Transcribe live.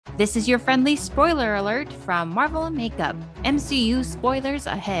This is your friendly spoiler alert from Marvel and Makeup. MCU spoilers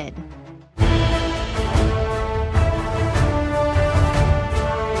ahead.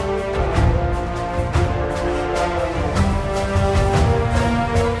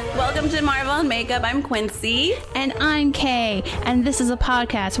 Welcome to Marvel and Makeup. I'm Quincy. And I'm Kay, and this is a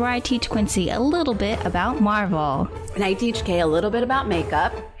podcast where I teach Quincy a little bit about Marvel. And I teach Kay a little bit about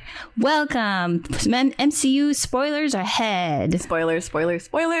makeup. Welcome. MCU spoilers ahead. Spoilers, spoilers,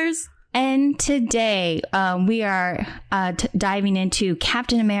 spoilers. And today we are diving into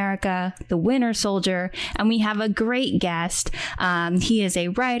Captain America, the Winter Soldier, and we have a great guest. He is a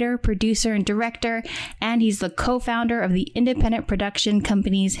writer, producer, and director, and he's the co-founder of the independent production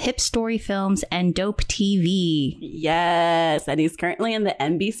companies Hip Story Films and Dope TV. Yes, and he's currently in the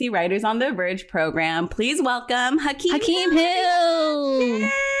NBC Writers on the Verge program. Please welcome Hakeem Hill.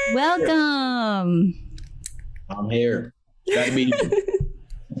 Yay! Welcome. I'm here. Glad to be here.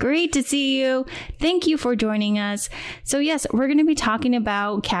 Great to see you. Thank you for joining us. So yes, we're going to be talking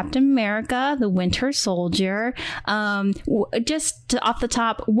about Captain America, the Winter Soldier. Just off the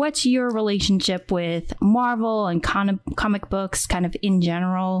top, what's your relationship with Marvel and comic books kind of in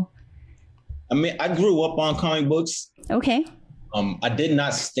general? I mean, I grew up on comic books. Okay. I did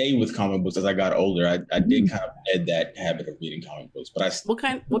not stay with comic books as I got older. I did kind of had that habit of reading comic books. But what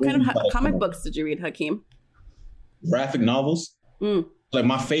kind of comic books did you read, Hakeem? Graphic novels. Like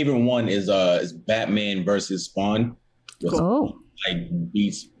my favorite one is Batman versus Spawn. Oh, like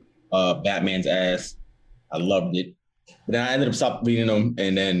beats Batman's ass. I loved it. But then I ended up stopping reading them,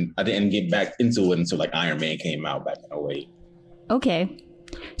 and then I didn't get back into it until like Iron Man came out back in 2008. Okay.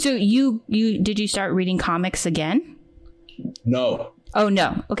 So you did you start reading comics again? No. Oh,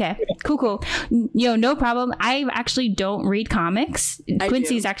 no. Okay. Cool. No problem. I actually don't read comics.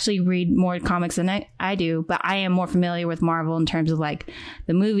 Quincy's actually read more comics than I do, but I am more familiar with Marvel in terms of like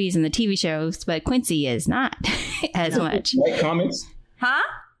the movies and the TV shows, but Quincy is not as much. You write comics? Huh?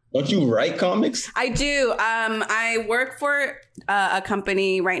 Don't you write comics? I do. I work for a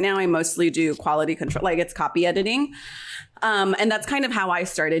company right now. I mostly do quality control, like it's copy editing. And that's kind of how I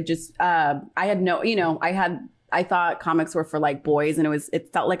started. Just I thought comics were for like boys, and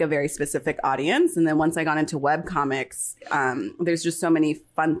it felt like a very specific audience. And then once I got into web comics, there's just so many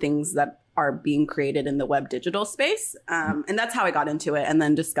fun things that are being created in the web digital space. And that's how I got into it, and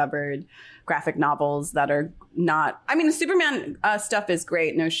then discovered graphic novels that are not, I mean, the Superman stuff is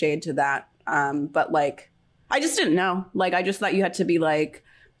great. No shade to that. But like, I just didn't know. Like, I just thought you had to be like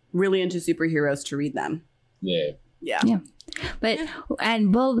really into superheroes to read them. Yeah. But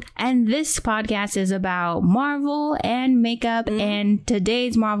and this podcast is about Marvel and makeup, and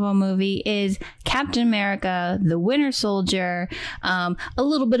today's Marvel movie is Captain America, the Winter Soldier. A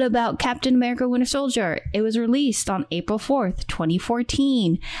little bit about Captain America, Winter Soldier. It was released on April 4th,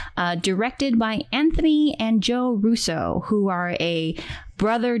 2014, directed by Anthony and Joe Russo, who are a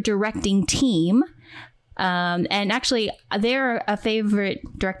brother directing team. And actually, they're a favorite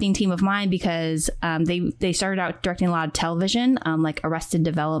directing team of mine because they started out directing a lot of television, like Arrested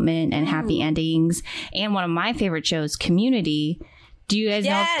Development and Happy Endings, and one of my favorite shows, Community. Do you guys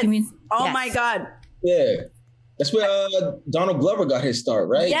know Community? Oh my God. Yeah. That's where Donald Glover got his start,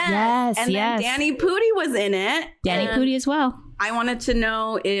 right? Yes. And then Danny Pudi was in it. Danny Pudi as well. I wanted to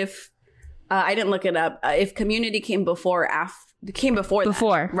know if, I didn't look it up, if Community came before or after.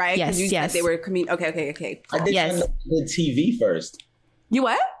 Before, right? Yes, you said they were Okay. I didn't know they did TV first. You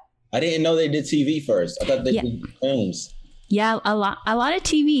what? I didn't know they did TV first. I thought they did films. Yeah, a lot of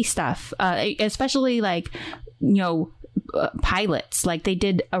TV stuff, especially like, pilots. Like they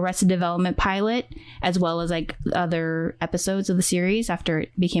did Arrested Development pilot, as well as like other episodes of the series after it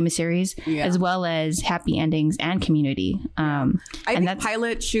became a series, as well as Happy Endings and Community. I think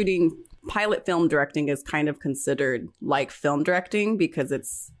pilot film directing is kind of considered like film directing because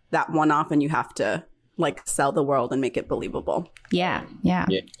it's that one-off and you have to like sell the world and make it believable. Yeah.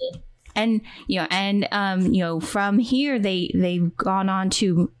 And from here they've gone on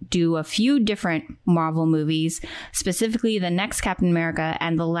to do a few different Marvel movies, specifically the next Captain America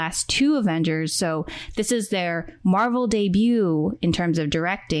and the last two Avengers. So this is their Marvel debut in terms of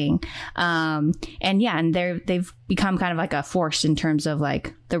directing, and they've become kind of like a force in terms of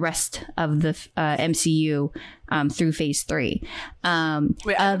like the rest of the MCU through Phase 3. Wait, I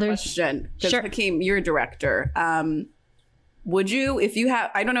have a question. Sure, Hakeem, you're a director. Would you, if you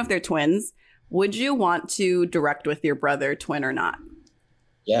have, I don't know if they're twins, would you want to direct with your brother, twin or not?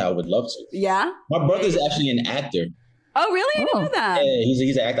 Yeah, I would love to. Yeah? My brother's actually an actor. Oh, really? I didn't know that. Yeah,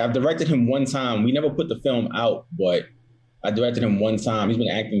 he's an actor. I've directed him one time. We never put the film out, but I directed him one time. He's been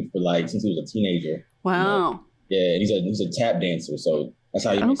acting for since he was a teenager. Wow. Yeah, he's a tap dancer. So That's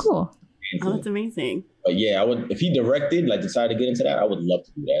how you. Oh, cool. Oh, that's amazing. But yeah, I would if he directed, like decided to get into that, I would love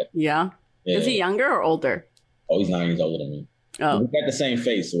to do that. Yeah. Yeah. Is he younger or older? Oh, he's 9 years older than me. Oh, We got the same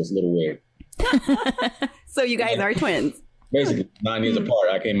face, so it's a little weird. so you guys are twins. Basically, 9 years apart.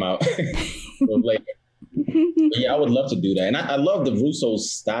 I came out a little later. But yeah, I would love to do that, and I love the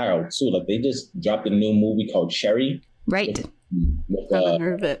Russo's style too. Like they just dropped a new movie called Cherry Right. with Haven't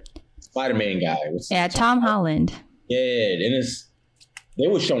heard of it. Spider-Man guy. Yeah, Tom Holland. Yeah, and they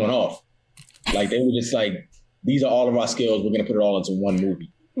were showing off. Like they were just like, these are all of our skills. We're gonna put it all into one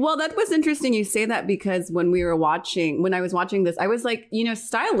movie. Well, that was interesting you say that because when I was watching this, I was like,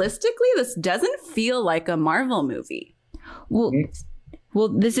 stylistically, this doesn't feel like a Marvel movie. Well,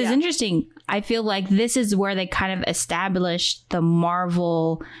 this is Yeah. interesting. I feel like this is where they kind of established the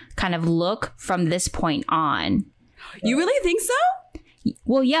Marvel kind of look from this point on. You really think so?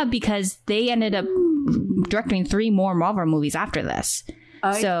 Well, yeah, because they ended up directing 3 more Marvel movies after this.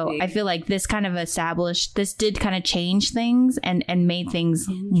 So I feel like this kind of this did kind of change things and made things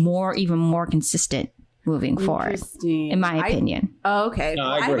even more consistent moving forward, in my opinion. Oh, okay. No,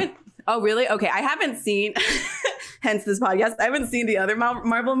 I agree. Oh, really? Okay. I haven't seen, hence this podcast, I haven't seen the other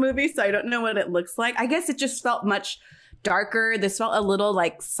Marvel movies, so I don't know what it looks like. I guess it just felt much darker. This felt a little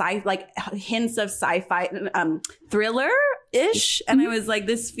like hints of sci-fi thriller-ish. And I was like,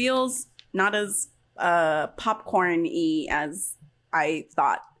 this feels not as popcorn-y as I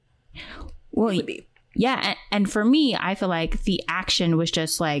thought it would be. Yeah, and for me, I feel like the action was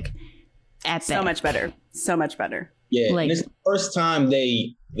just like epic. So much better. So much better. Yeah, Like- and it's the first time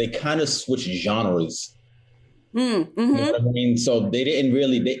they kind of switched genres. Mm-hmm. You know what I mean? So they didn't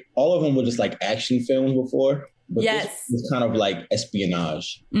really. All of them were just like action films before. But Yes. this was kind of like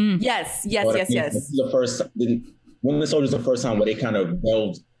espionage. Yes. You know what I mean? This is the first. Winter Soldier is the first time where they kind of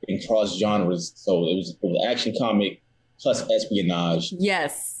delved in cross genres. So it was action comic plus espionage.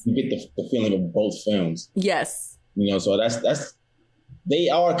 Yes. You get the feeling of both films. Yes. So that's they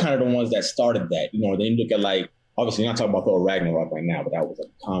are kind of the ones that started that. Then you look at like, obviously not talking about Thor Ragnarok right now, but that was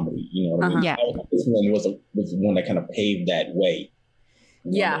a comedy. You know what I mean? Yeah. This one was one that kind of paved that way.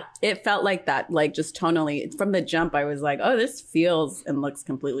 Yeah, it felt like that, like just tonally. From the jump, I was like, oh, this feels and looks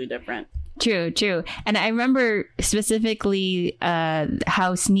completely different. True. And I remember specifically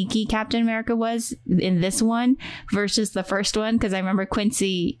how sneaky Captain America was in this one versus the first one. Because I remember,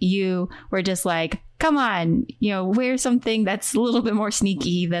 Quincy, you were just like, come on, wear something that's a little bit more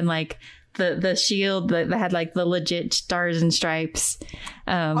sneaky than like the shield that had like the legit stars and stripes.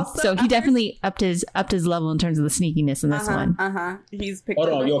 So he definitely upped his level in terms of the sneakiness in this one. He's picked. Hold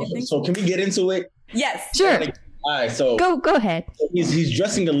up on, a yo. few things. So can we get into it? Yes. Sure. All right. So Go ahead. he's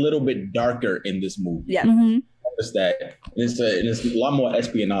dressing a little bit darker in this movie. Yes. Mm-hmm. Notice that there's a lot more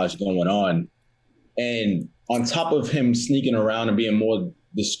espionage going on, and on top of him sneaking around and being more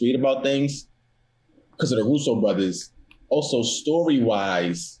discreet about things, because of the Russo brothers, also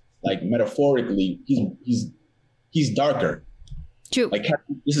story-wise, like metaphorically, he's darker. True. Like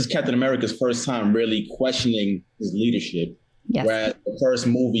this is Captain America's first time really questioning his leadership. Yes. Whereas the first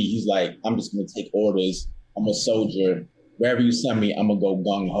movie, he's like, I'm just gonna take orders. I'm a soldier. Wherever you send me, I'm gonna go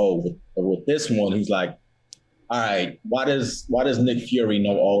gung ho. But with this one, he's like, all right, why does Nick Fury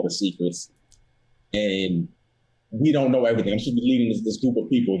know all the secrets? And we don't know everything. I'm supposed to be leading this group of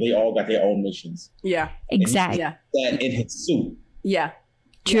people. They all got their own missions. Yeah. Exactly. Yeah. That in his suit. Yeah.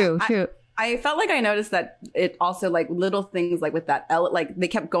 True. I felt like I noticed that it also like little things like with that like they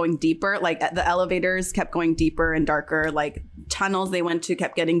kept going deeper, like the elevators kept going deeper and darker, like tunnels they went to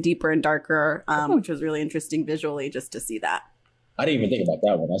kept getting deeper and darker, which was really interesting visually just to see that. I didn't even think about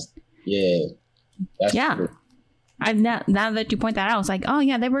that one. That's Yeah. true. Now that you point that out, I was like, oh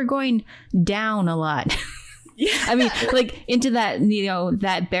yeah, they were going down a lot. Yeah. I mean, like into that,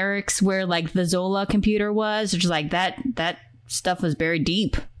 that barracks where like the Zola computer was, which is like that stuff was buried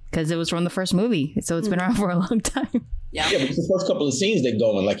deep because it was from the first movie. So it's been around for a long time. Yeah. Yeah, but it's the first couple of scenes they're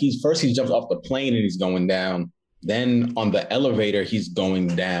going. Like he jumps off the plane and he's going down. Then on the elevator, he's going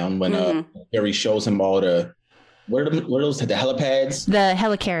down when Harry shows him all the what are those, the helipads? The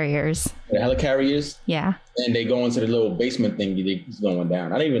helicarriers. The helicarriers. Yeah. And they go into the little basement thing. He's going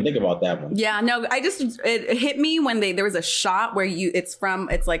down. I didn't even think about that one. Yeah, no, it hit me when there was a shot where it's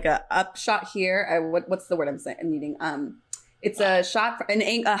like a up shot here. What's the word I'm needing? It's a shot,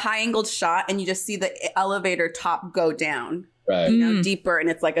 a high angled shot, and you just see the elevator top go down, Right. deeper, and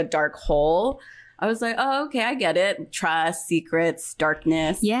it's like a dark hole. I was like, oh, okay, I get it. Trust, secrets,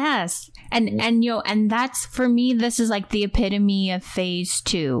 darkness. Yes. And that's, for me, this is like the epitome of phase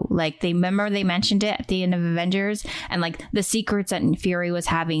 2. Like, they mentioned it at the end of Avengers, and like the secrets that Fury was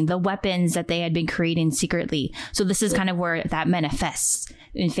having, the weapons that they had been creating secretly. So this is kind of where that manifests.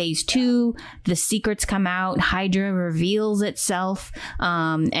 In phase 2, the secrets come out, Hydra reveals itself,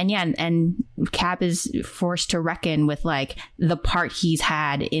 and Cap is forced to reckon with like the part he's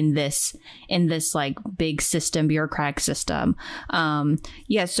had in this like big system, bureaucratic system.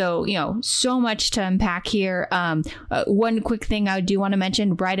 So so much to unpack here. One quick thing I do want to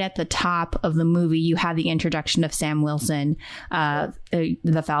mention: right at the top of the movie, you have the introduction of Sam Wilson,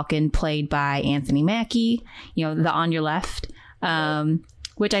 the Falcon, played by Anthony Mackie. The On Your Left.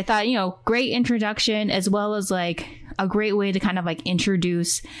 Which I thought, great introduction, as well as like a great way to kind of like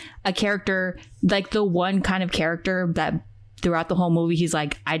introduce a character, like the one kind of character that throughout the whole movie, he's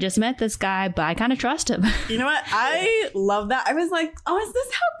like, I just met this guy, but I kind of trust him. You know what? I love that. I was like, oh, is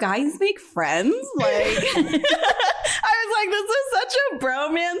this how guys make friends? Like, I was like, this is such a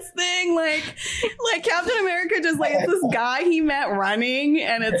bromance thing. Like Captain America just like, it's this guy he met running,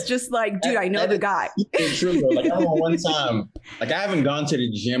 and it's just like, dude, I know the guy. It's true, bro. Like, I remember one time, like, I haven't gone to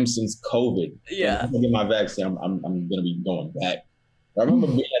the gym since COVID. Yeah. I'm gonna get my vaccine. I'm gonna be going back. I remember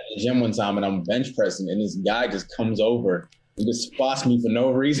being at the gym one time, and I'm bench pressing, and this guy just comes over and just spots me for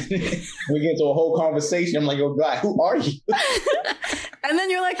no reason. We get into a whole conversation. I'm like, "Yo, guy, who are you?" And then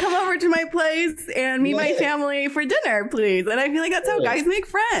you're like, "Come over to my place and meet my family for dinner, please." And I feel like that's how guys make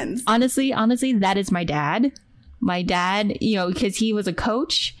friends. Honestly, that is my dad. My dad, because he was a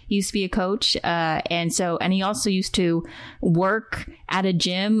coach, he used to be a coach. And he also used to work at a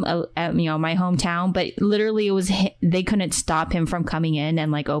gym at, my hometown, but literally they couldn't stop him from coming in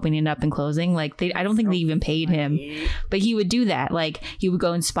and like opening it up and closing. Like I don't think they even paid him, but he would do that. Like he would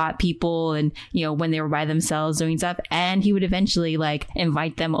go and spot people and, when they were by themselves doing stuff, and he would eventually like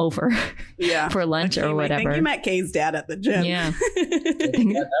invite them over for lunch or whatever. I think you met Kay's dad at the gym. Yeah.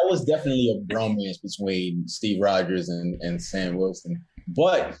 That was definitely a bromance between Steve Rogers and Sam Wilson.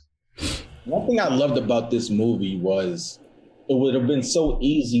 But one thing I loved about this movie was it would have been so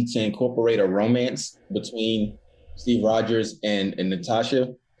easy to incorporate a romance between Steve Rogers and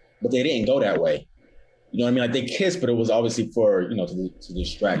Natasha, but they didn't go that way. You know what I mean? Like, they kissed, but it was obviously for, to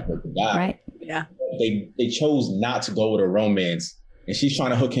distract the guy. Right. Yeah. They chose not to go with a romance, and she's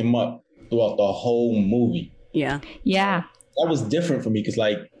trying to hook him up throughout the whole movie. Yeah. Yeah. That was different for me because,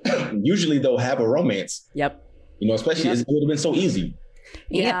 like, usually they'll have a romance. Yep. Especially it would have been so easy.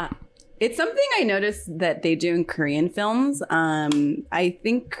 Yeah. It's something I noticed that they do in Korean films. I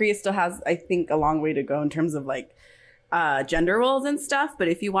think Korea still has, a long way to go in terms of like gender roles and stuff. But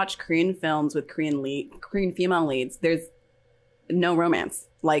if you watch Korean films with Korean female leads, there's no romance.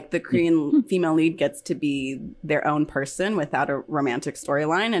 Like, the Korean female lead gets to be their own person without a romantic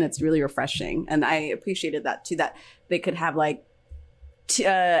storyline. And it's really refreshing. And I appreciated that too, that they could have like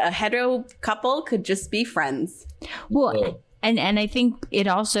a hetero couple could just be friends. Well, and I think it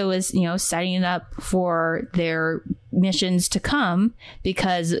also is, setting up for their missions to come,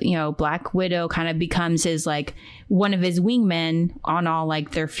 because, Black Widow kind of becomes his, like, one of his wingmen on all,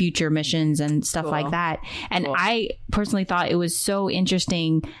 like, their future missions and stuff like that. And I personally thought it was so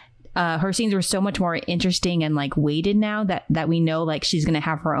interesting. Her scenes were so much more interesting and like weighted now that we know like she's going to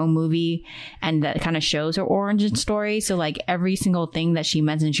have her own movie, and that kind of shows her origin story. So like every single thing that she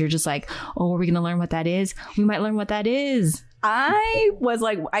mentions, you're just like, oh, are we going to learn what that is? We might learn what that is. I was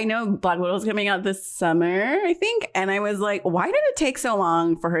like, I know Black Widow's coming out this summer, I think. And I was like, why did it take so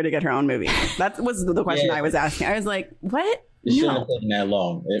long for her to get her own movie? That was the question I was asking. I was like, what? It shouldn't have taken that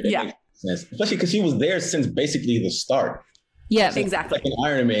long. It makes sense. Especially because she was there since basically the start. Yeah, exactly. Like an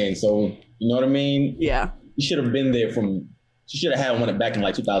Iron Man. So, you know what I mean? Yeah. She should have been there she should have had one back in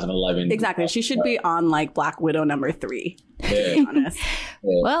like 2011. Exactly. She should be on like Black Widow number 3, to be honest.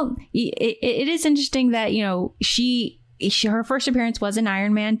 Well, it is interesting that, her first appearance was in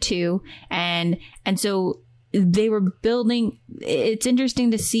Iron Man 2, and so they were building. It's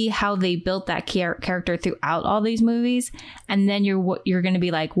interesting to see how they built that character throughout all these movies, and then you're going to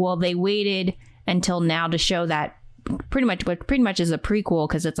be like, well, they waited until now to show that pretty much is a prequel,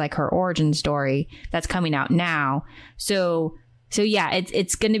 because it's like her origin story that's coming out now. So yeah,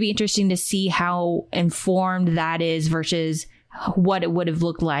 it's going to be interesting to see how informed that is versus what it would have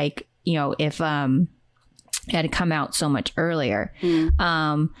looked like, if it had come out so much earlier. Can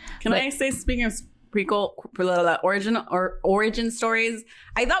I say, speaking of prequel, origin stories,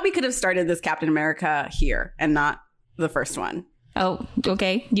 I thought we could have started this Captain America here and not the first one. Oh,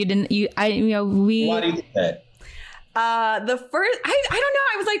 okay. You didn't. Why do you think that? The first, I don't know.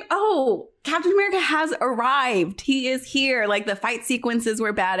 I was like, oh, Captain America has arrived. He is here. Like the fight sequences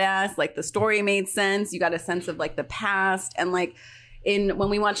were badass. Like the story made sense. You got a sense of like the past. And like when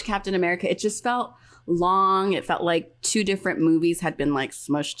we watched Captain America, it just felt long. It felt like two different movies had been like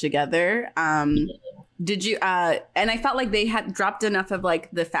smushed together. Did you, and I felt like they had dropped enough of like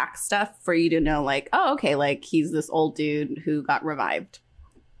the fact stuff for you to know like, oh, okay, like he's this old dude who got revived.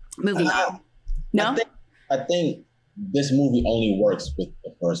 Moving on. No? I think this movie only works with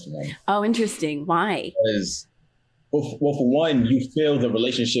the first one. Oh, interesting. Why? Because, well, for one, you feel the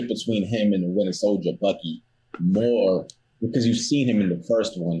relationship between him and the Winter Soldier, Bucky, more because you've seen him in the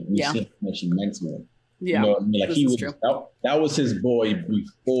first one. You've seen how much he meant to him. Yeah. You know what I mean? Like he was, that was his boy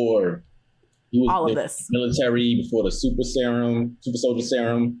before he was all of this military, before the super soldier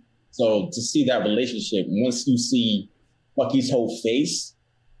serum. So to see that relationship, once you see Bucky's whole face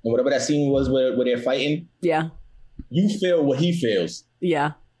and whatever that scene was where they're fighting, yeah, you feel what he feels.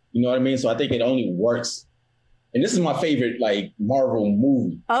 Yeah. You know what I mean? So I think it only works. And this is my favorite, like, Marvel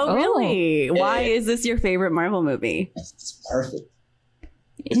movie. Oh, really? Yeah. Why is this your favorite Marvel movie? It's perfect.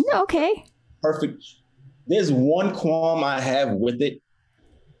 Isn't it okay? Perfect. There's one qualm I have with it,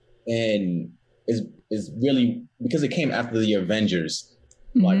 and it's really because it came after the Avengers.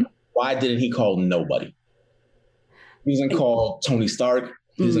 Mm-hmm. Like, why didn't he call nobody? He doesn't call Tony Stark.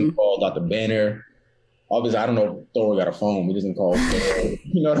 He doesn't call Dr. Banner. Obviously, I don't know if Thor got a phone. He doesn't call Thor.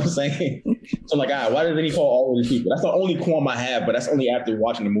 You know what I'm saying? So I'm like, why didn't he call all of these people? That's the only qualm I have, but that's only after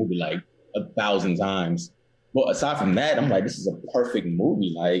watching the movie like 1,000 times. But aside from that, I'm like, this is a perfect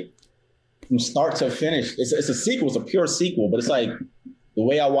movie. Like, from start to finish, it's a sequel. It's a pure sequel, but it's like the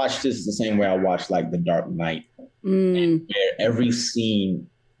way I watch this is the same way I watch like The Dark Knight, and where every scene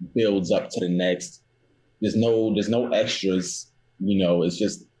builds up to the next. There's no extras. You know, it's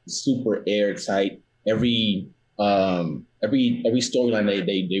just super airtight. Every storyline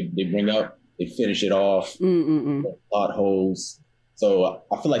they bring up, they finish it off. Plot holes. So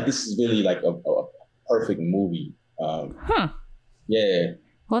I feel like this is really like a perfect movie. Yeah.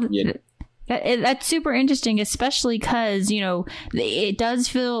 Well, yeah. That's super interesting, especially because, you know, it does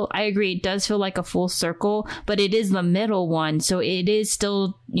feel, I agree, it does feel like a full circle, but it is the middle one. So it is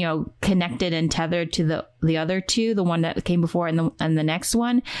still, you know, connected and tethered to the other two, the one that came before and the next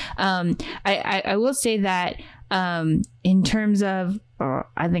one. I will say that in terms of,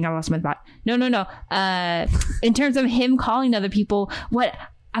 I think I lost my thought. No. In terms of him calling other people,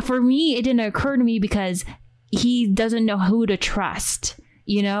 for me, it didn't occur to me because he doesn't know who to trust.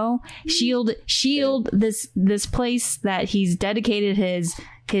 You know, shield this place that he's dedicated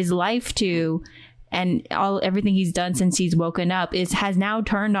his life to, and everything he's done since he's woken up has now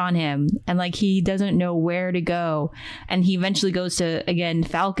turned on him, and like he doesn't know where to go, and he eventually goes to, again,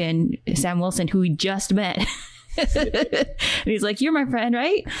 Falcon, Sam Wilson, who he just met. And he's like, "You're my friend,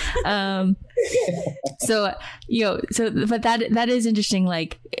 right?" So but that is interesting.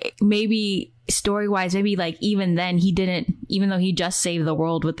 Like, maybe story-wise, maybe like even then he didn't, even though he just saved the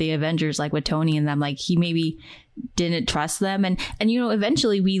world with the Avengers, like with Tony and them, like he maybe didn't trust them, and you know,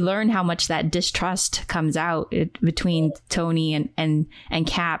 eventually we learn how much that distrust comes out between Tony and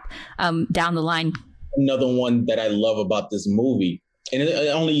Cap down the line. Another one that I love about this movie, and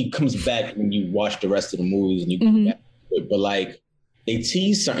it only comes back when you watch the rest of the movies and you go back to it, but like they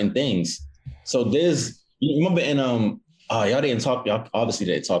tease certain things. So you remember in y'all obviously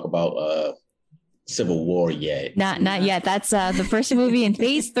didn't talk about Civil War yet. Not yet. That's the first movie in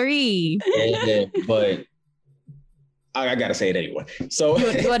Phase 3. Yeah, but I gotta say it anyway. So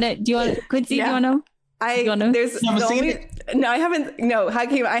do you want to, Quincy? Yeah. Do you want to? No, I haven't. No,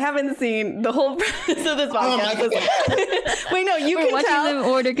 Hakeem, I haven't seen the whole premise of this podcast. Wait, no, we're can watching tell. them in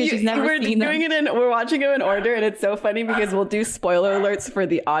order because she's never seen them. We're watching them in order, and it's so funny because we'll do spoiler alerts for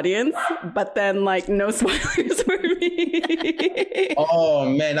the audience, but then like no spoilers for me. Oh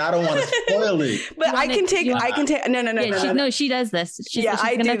man, I don't want to spoil it. But I can take. No. She does this. She's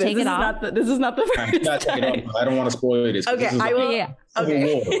I gonna do. Take it off. This is not the first time. I don't want to spoil this. Okay, I will. Yeah.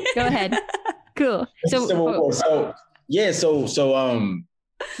 Okay. Go ahead. Cool. So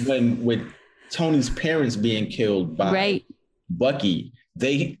when with Tony's parents being killed by Bucky,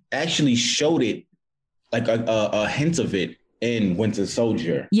 they actually showed it, like a hint of it in Winter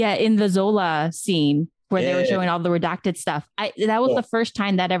Soldier. Yeah, in the Zola scene where they were showing all the redacted stuff. That was the first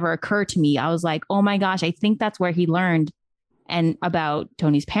time that ever occurred to me. I was like, oh my gosh, I think that's where he learned about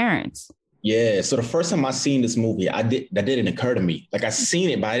Tony's parents. Yeah, so the first time I seen this movie, that didn't occur to me. Like I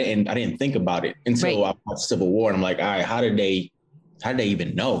seen it, but I didn't think about it until I watched Civil War, and I'm like, all right, how did they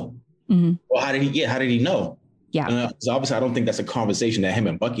even know? Mm-hmm. Well, how did he know? Yeah, so obviously, I don't think that's a conversation that him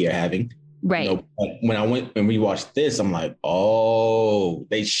and Bucky are having. Right. But when I went and rewatched this, I'm like, oh,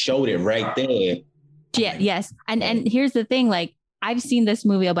 they showed it right there. Yeah. Yes. And here's the thing, like, I've seen this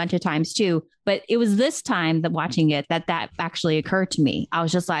movie a bunch of times too, but it was this time that watching it that actually occurred to me. I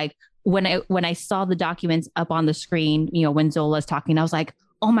was just like, when I saw the documents up on the screen, when Zola's talking, I was like,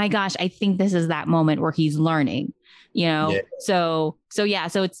 oh my gosh, I think this is that moment where he's learning, Yeah. So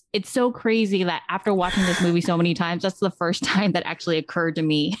it's so crazy that after watching this movie so many times, that's the first time that actually occurred to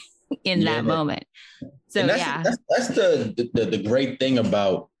me in that moment. So that's the great thing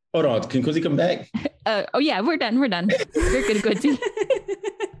about. Hold on, can Quincy come back? Oh yeah, we're done. You're good, Quincy.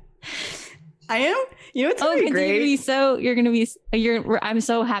 I am. It's gonna be great. I'm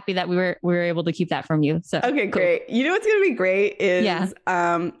so happy that we were able to keep that from you. So okay, cool. Great. What's gonna be great is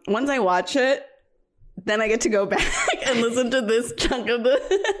once I watch it, then I get to go back and listen to this chunk of the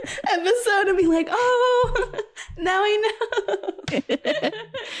episode and be like, oh, now I know.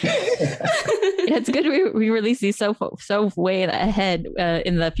 It's good we release these so way ahead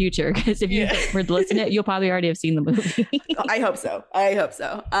in the future, because if you were to listen to it, you'll probably already have seen the movie. I hope so.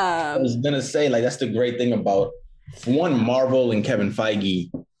 I was gonna say, like, that's the great thing about, one, Marvel and Kevin Feige,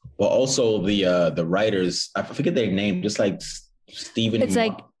 but also the writers. I forget their name, just like Steven. It's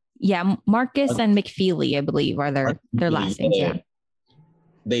like Marcus and McFeely, I believe, are their last names. Yeah.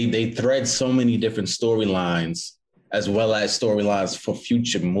 They thread so many different storylines, as well as storylines for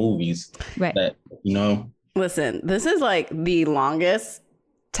future movies. Right. That, Listen, this is like the longest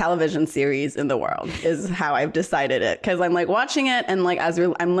television series in the world, is how I've decided it. Because I'm like watching it, and like as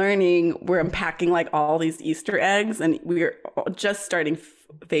I'm learning, we're unpacking like all these Easter eggs, and we're just starting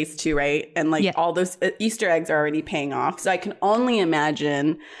phase 2, right? And like all those Easter eggs are already paying off. So I can only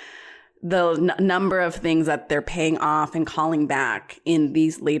imagine the number of things that they're paying off and calling back in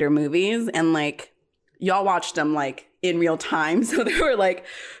these later movies. And like, y'all watched them like in real time. So there were like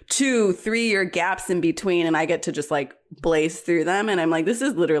 2-3 year gaps in between, and I get to just like blaze through them. And I'm like, this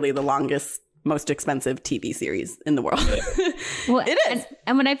is literally the longest, most expensive TV series in the world. Well, it is.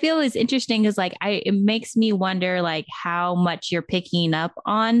 And what I feel is interesting is like, it makes me wonder like how much you're picking up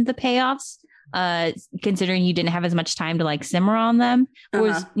on the payoffs, considering you didn't have as much time to like simmer on them.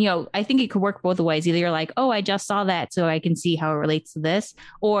 Whereas, I think it could work both ways. Either you're like, oh, I just saw that, so I can see how it relates to this.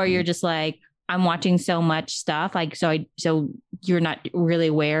 Or you're just like, I'm watching so much stuff, like, so you're not really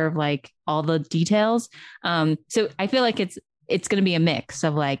aware of like all the details. So I feel like it's going to be a mix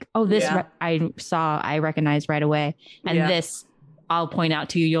of like, oh, this I recognize right away. And this I'll point out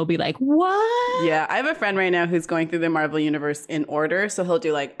to you. You'll be like, what? Yeah. I have a friend right now who's going through the Marvel universe in order. So he'll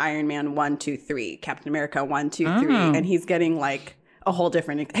do like Iron Man 1, 2, 3, Captain America 1, 2, 3. And he's getting like a whole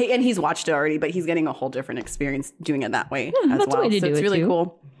different, and he's watched it already, but he's getting a whole different experience doing it that way as well. So it's really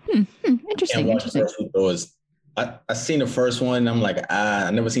cool. Interesting. I seen the first one. I'm like, I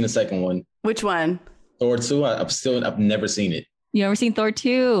never seen the second one. Which one? Thor 2. I've never seen it. You never seen Thor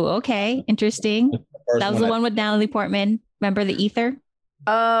 2? Okay, interesting. That was the one with Natalie Portman. Remember the ether?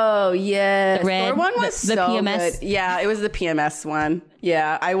 Oh yeah, the red, Thor one was the so PMS. Good. Yeah, it was the PMS one.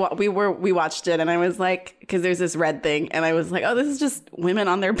 Yeah, we watched it, and I was like, because there's this red thing, and I was like, oh, this is just women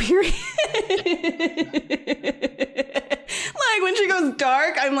on their period. Like when she goes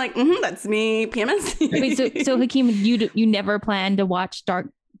dark, I'm like, that's me, PMS. Wait, so Hakeem, you never plan to watch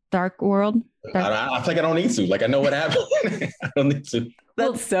Dark World? I feel like I don't need to. Like, I know what happened. I don't need to.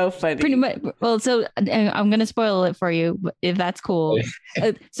 That's so funny. Pretty much. Well, so I'm going to spoil it for you, if that's cool.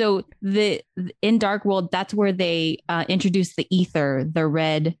 So in Dark World, that's where they introduce the ether, the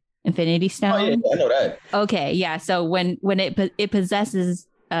red Infinity Stone. Oh yeah, I know that. Okay, yeah. So when it possesses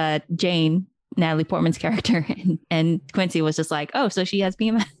Jane, Natalie Portman's character, and Quincy was just like, oh, so she has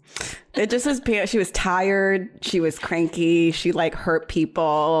PMS. It just was, she was tired, she was cranky, she like hurt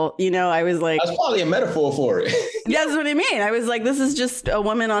people, I was like, that's probably a metaphor for it. Yeah, that's what I mean. I was like, this is just a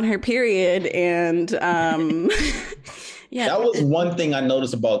woman on her period. And yeah, that was one thing I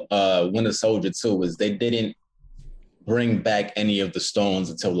noticed about Winter Soldier too, is they didn't bring back any of the stones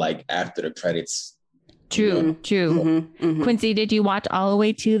until like after the credits. True. Quincy, did you watch all the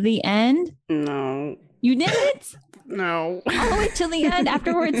way to the end? No. You didn't? No. All the way to the end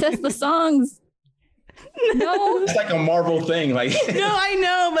after it says the songs. No. It's like a Marvel thing. Like no, I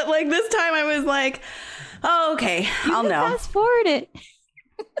know, but like this time I was like, oh, okay, I'll know. Fast forward it.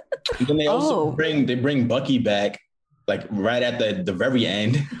 And then they also bring Bucky back, like right at the very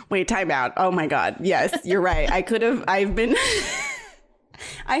end. Wait, time out. Oh my God. Yes, you're right.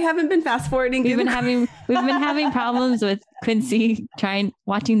 I haven't been fast forwarding. We've been having problems with Quincy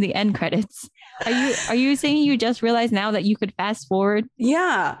watching the end credits. Are you saying you just realized now that you could fast forward?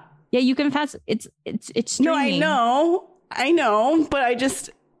 Yeah. Yeah, you can fast. It's streaming. No, I know, but it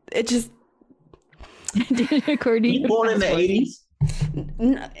just Didn't occur to You you. born in the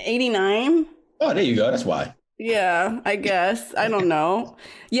 80s? 89. Oh, there you go. That's why. Yeah, I guess. I don't know.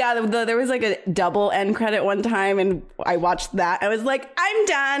 Yeah, there was like a double end credit one time, and I watched that. I was like, I'm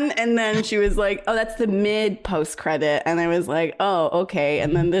done. And then she was like, oh, that's the mid post credit. And I was like, oh, okay.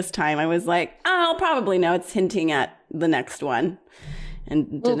 And then this time I was like, oh, I'll probably know. It's hinting at the next one.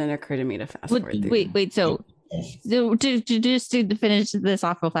 And it didn't occur to me to fast forward. Wait. So to finish this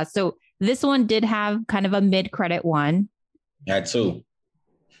off real fast. So this one did have kind of a mid credit one. Had two.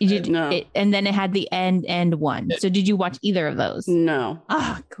 No. And then it had the end one. So did you watch either of those? No.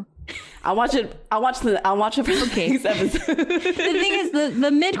 Oh, cool. I'll watch it for the next episode. The thing is, the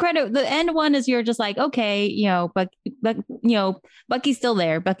mid credit, the end one is you're just like, okay, but Bucky's still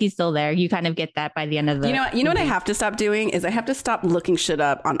there. Bucky's still there. You kind of get that by the end of the. You know what I have to stop doing is I have to stop looking shit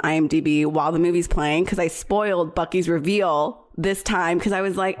up on IMDb while the movie's playing, because I spoiled Bucky's reveal this time, because I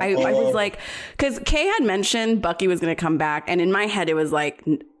was like, because Kay had mentioned Bucky was going to come back, and in my head it was like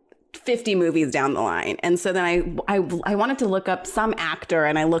 50 movies down the line. And so then I wanted to look up some actor,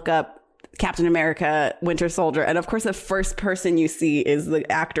 and I look up Captain America Winter Soldier, and of course the first person you see is the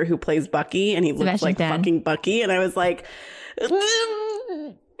actor who plays Bucky, and he looks Sebastian like Stan. fucking Bucky, and I was like, in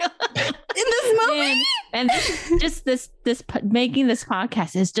this movie. And making this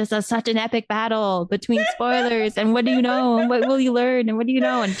podcast is just such an epic battle between spoilers and what do you know and what will you learn and what do you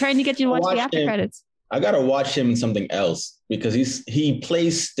know, and trying to get you to watch the after credits. I gotta watch him in something else, because he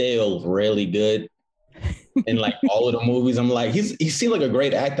plays stale really good in like all of the movies. I'm like, he seemed like a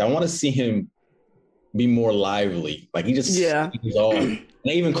great actor. I want to see him be more lively. Like he's all. And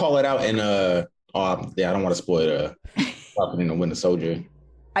they even call it out in I don't want to spoil Falcon and the Winter Soldier.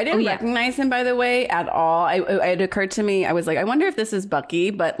 I didn't recognize him, by the way, at all. It occurred to me, I was like, I wonder if this is Bucky,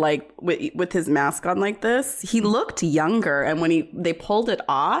 but like with his mask on like this, he looked younger. And when they pulled it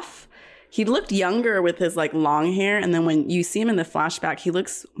off, he looked younger with his like long hair. And then when you see him in the flashback, he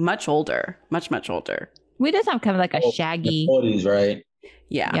looks much older, much, much older. We just have kind of like a shaggy. 40s, right?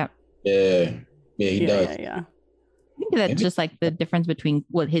 Yeah. Yeah, he does. Yeah. I think that's just like the difference between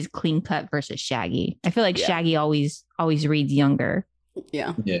his clean cut versus Shaggy. I feel like Shaggy always reads younger.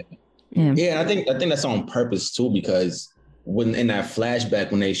 Yeah. And I think that's on purpose too, because when in that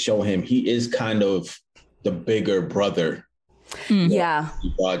flashback when they show him, he is kind of the bigger brother. Yeah.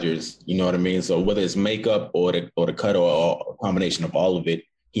 Rogers, you know what I mean? So whether it's makeup or the cut or a combination of all of it,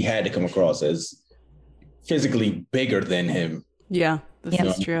 he had to come across as physically bigger than him. Yeah, this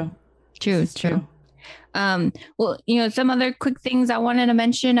is true. True. Well, some other quick things I wanted to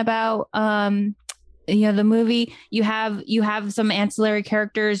mention about the movie. You have some ancillary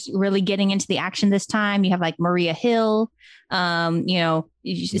characters really getting into the action this time. You have like Maria Hill,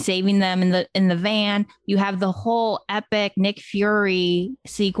 saving them in the van. You have the whole epic Nick Fury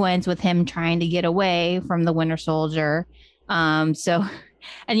sequence with him trying to get away from the Winter Soldier. I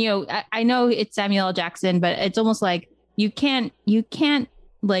know it's Samuel L. Jackson, but it's almost like you can't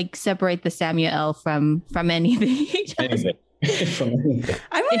like separate the Samuel L. from anything. I'm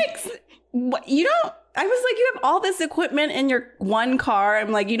like, what, I was like, you have all this equipment in your one car.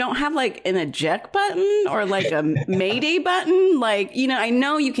 I'm like, you don't have like an eject button or like a Mayday button. Like, I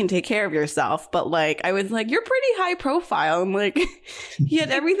know you can take care of yourself, but like, I was like, you're pretty high profile. I'm like, he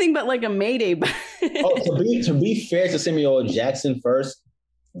had everything but like a Mayday button. To be fair to Samuel L. Jackson first,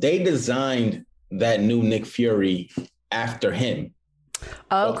 they designed that new Nick Fury after him.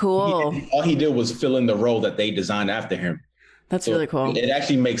 Oh, cool. All he did was fill in the role that they designed after him. That's really cool. It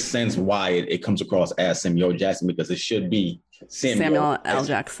actually makes sense why it comes across as Samuel Jackson, because it should be Samuel L.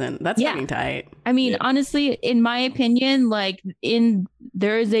 Jackson. That's fucking tight. I mean, honestly, in my opinion, like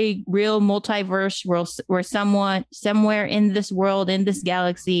there is a real multiverse where somewhere in this world, in this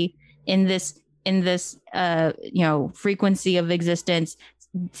galaxy, in this frequency of existence,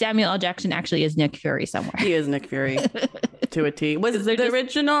 Samuel L. Jackson actually is Nick Fury somewhere. He is Nick Fury to a T. Was the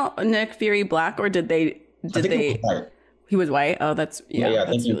original Nick Fury black, or did they? He was white. Oh, that's I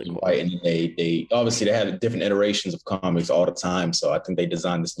think he was really white, and they obviously they had different iterations of comics all the time. So I think they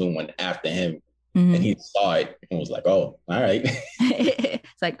designed this new one after him, and he saw it and was like, "Oh, all right."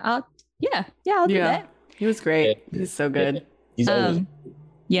 It's like, I'll do that. He was great. He's so good. He's always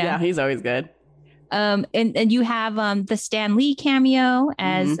he's always good. And you have the Stan Lee cameo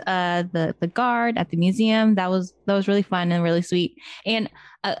as the guard at the museum. That was really fun and really sweet. And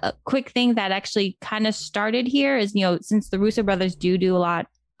a quick thing that actually kind of started here is, since the Russo brothers do a lot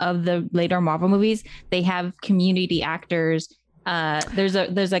of the later Marvel movies, they have community actors. There's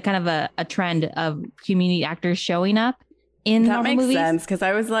a kind of a trend of community actors showing up in That Marvel makes movies. sense, because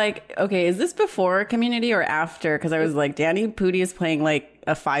I was like, okay, is this before Community or after? Because I was like, Danny Pudi is playing like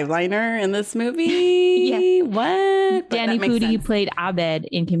a 5-liner in this movie. Yeah. What? But Danny that makes Pudi sense. played Abed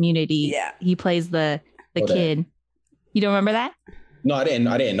in Community. Yeah. He plays the Okay. kid. You don't remember that? No, I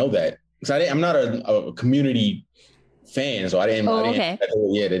didn't know that. Because I'm not a Community fan, so I didn't. Oh, I didn't okay.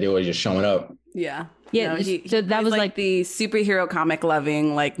 that they were just showing up. Yeah. Yeah, so that plays, was like- the superhero comic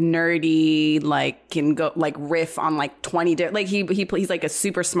loving, like nerdy, like can go like riff on like 20 like he's like a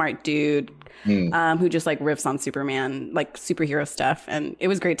super smart dude who just like riffs on Superman, like superhero stuff, and it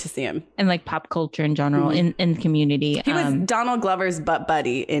was great to see him. And like pop culture in general in Community. He was Donald Glover's butt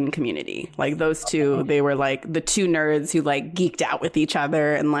buddy in Community. Like those two, they were like the two nerds who like geeked out with each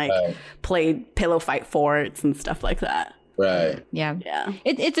other and like played pillow fight forts and stuff like that. Right. Yeah. Yeah.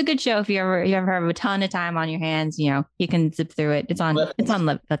 It's a good show if you ever have a ton of time on your hands, you know, you can zip through it. It's on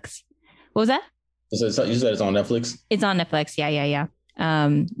Netflix. What was that? So you said it's on Netflix? It's on Netflix. Yeah.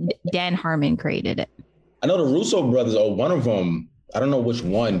 Dan Harmon created it. I know the Russo brothers, one of them, I don't know which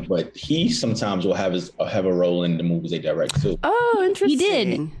one, but he sometimes will have a role in the movies they direct too. Oh, interesting. He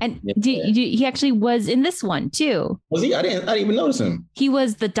did. And he actually was in this one too. Was he? I didn't even notice him. He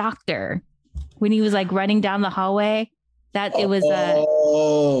was the doctor when he was like running down the hallway. It was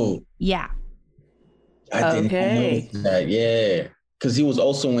yeah. I didn't notice that. Yeah. Because he was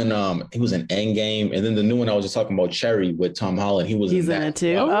also in Endgame, and then the new one I was just talking about, Cherry, with Tom Holland. He's in it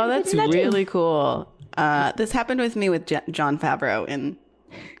too. Oh, that's really too. Cool. This happened with me with Jon Favreau in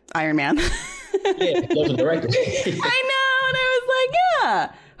Iron Man. Yeah, he was a director. I know, and I was like,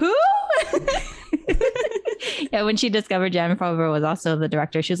 yeah, who? Yeah, when she discovered Jon Favreau was also the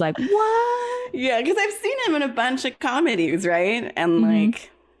director, she was like, "What?" Yeah, because I've seen him in a bunch of comedies, right? And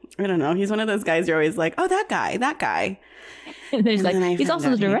like, I don't know, he's one of those guys you're always like, "Oh, that guy." And there's And then I like, he's found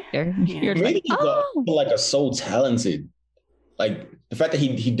also out the director. Yeah. You're Maybe like, he's so talented. Like the fact that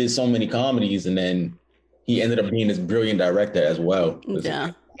he did so many comedies and then he ended up being this brilliant director as well.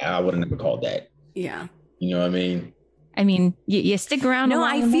 Yeah. I would have never called that. Yeah. You know what I mean? I mean, you stick around. No,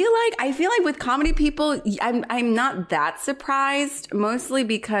 I feel like with comedy people, I'm not that surprised, mostly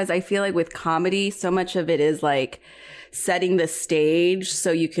because I feel like with comedy, so much of it is like setting the stage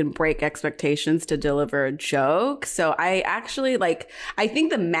so you can break expectations to deliver a joke. So I actually I think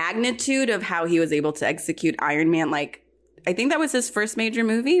the magnitude of how he was able to execute Iron Man, like, I think that was his first major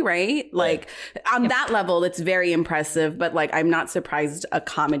movie, right? Like on that level, it's very impressive, but like, I'm not surprised a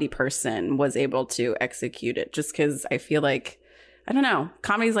comedy person was able to execute it, just because I feel like, I don't know,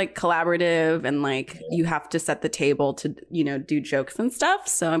 comedy's like collaborative and like you have to set the table to, do jokes and stuff.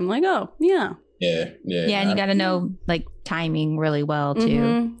 So I'm like, oh yeah. Yeah. And you got to know like timing really well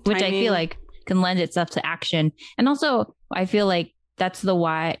too, which timing. I feel like can lend itself to action. And also I feel like that's the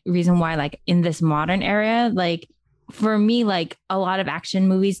reason why like in this modern era, like for me, like a lot of action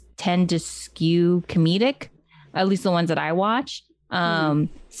movies tend to skew comedic, at least the ones that I watch.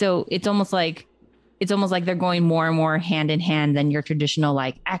 So it's almost like they're going more and more hand in hand than your traditional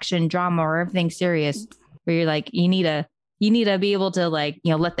like action drama or everything serious, where you're like, you need to be able to like,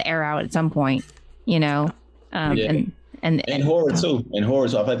 let the air out at some point, and horror too. In horror,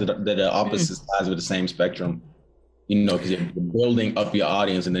 so I feel like the opposite sides of the same spectrum, because you're building up your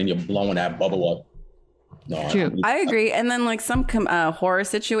audience and then you're blowing that bubble up. No, True. I agree. And then like some horror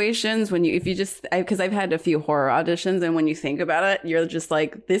situations because I've had a few horror auditions, and when you think about it, you're just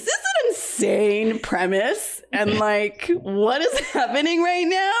like, this is an insane premise. And like, what is happening right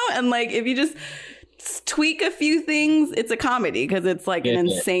now? And like, if you just tweak a few things, it's a comedy because it's like an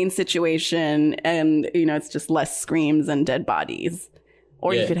insane situation, and it's just less screams and dead bodies,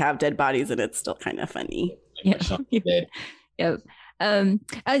 or you could have dead bodies and it's still kind of funny. Yep. So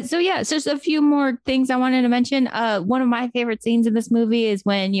just a few more things I wanted to mention. One of my favorite scenes in this movie is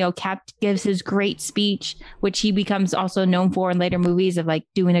when, Cap gives his great speech, which he becomes also known for in later movies, of like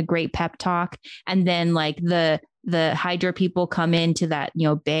doing a great pep talk. And then like the Hydra people come into that,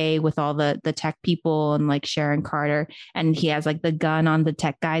 bay with all the tech people and like Sharon Carter. And he has like the gun on the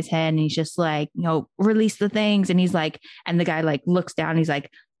tech guy's head. And he's just like, release the things. And he's like, and the guy like looks down and he's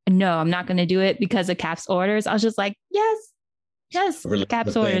like, no, I'm not going to do it because of Cap's orders. I was just like, yes, Cap's orders.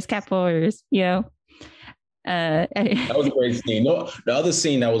 That was a great scene. No, the other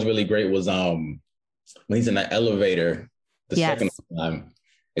scene that was really great was when he's in the elevator the second time,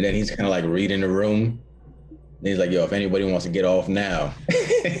 and then he's kind of like reading the room. And he's like, yo, if anybody wants to get off now.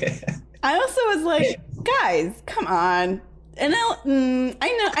 I also was like, guys, come on. And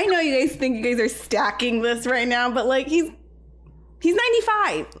I know you guys think you guys are stacking this right now, but like he's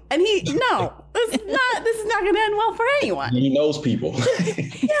 95, and this is not going to end well for anyone. He knows people.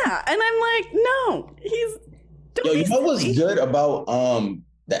 Yeah, and I'm like, no, he's Yo, you know what's good about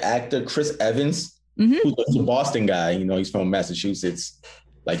the actor Chris Evans, Mhm. who's a Boston guy. You know, he's from Massachusetts,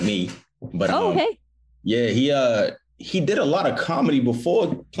 like me. But Oh, okay. yeah, he did a lot of comedy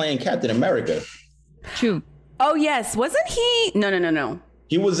before playing Captain America. True. Oh yes, wasn't he? No.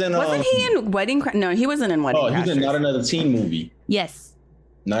 He was in. Wasn't he in Wedding? No, he wasn't in Wedding. Oh, he was in Crashers. Not Another Teen movie. Yes.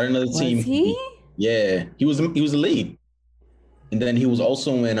 Not Another Teen. Was he? Yeah, he was the lead. And then he was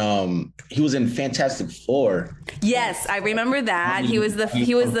also in he was in Fantastic Four. Yes, I remember that. He was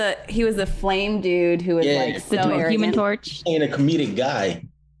the flame dude who was like so The arrogant. Human Torch. Playing a comedic guy.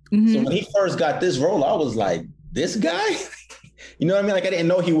 Mhm. So when he first got this role, I was like, this guy? You know what I mean? Like I didn't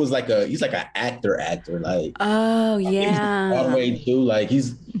know he was he's like an actor. Like Oh he's yeah. Broadway too. Like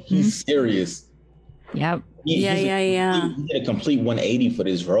he's serious. Yep. Yeah. He did a complete 180 for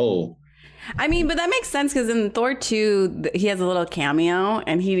this role. I mean, but that makes sense because in Thor 2, he has a little cameo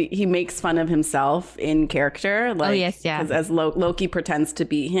and he makes fun of himself in character. Like, yes, yeah. Because as Loki pretends to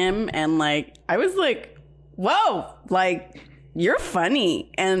be him. And like, I was like, whoa, like, you're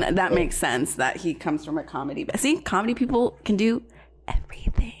funny. And that makes sense that he comes from a comedy. But see, comedy people can do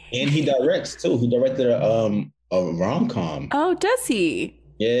everything. And he directs too. He directed a rom-com. Oh, does he?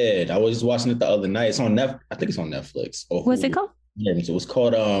 Yeah, I was watching it the other night. It's on I think it's on Netflix. What's it called? Yeah, so it was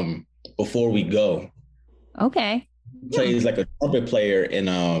called Before We Go. Okay. He plays like a trumpet player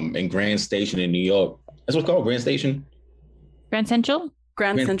in Grand Station in New York. That's what it's called, Grand Station? Grand Central?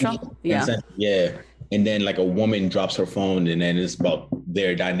 Grand Central? Grand Yeah. Central, yeah. And then like a woman drops her phone and then it's about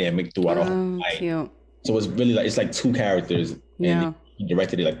their dynamic throughout the whole night. Cute. So it's really it's like two characters. Yeah. And he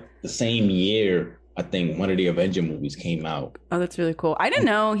directed it like the same year. I think one of the Avenger movies came out. Oh, that's really cool. I didn't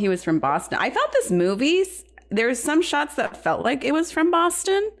know he was from Boston. I thought this movie's there's some shots that felt like it was from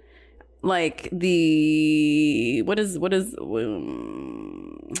Boston. Like the what is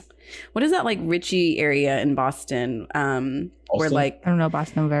that like Ritchie area in Boston? Where like I don't know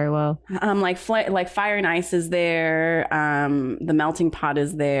Boston very well. like Fire and Ice is there. The Melting Pot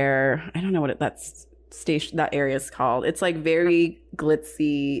is there. I don't know what that area is called. It's like very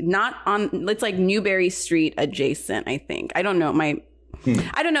glitzy. It's like Newberry Street adjacent. I think. I don't know.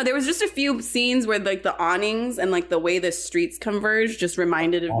 I don't know. There was just a few scenes where like the awnings and like the way the streets converge just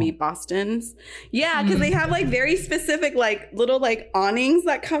reminded of me Boston's. Yeah, because they have like very specific like little like awnings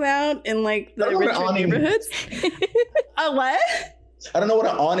that come out in like the richer neighborhoods. A what? I don't know what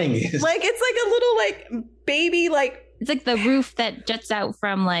an awning is. Like it's like a little like baby like. It's like the roof that juts out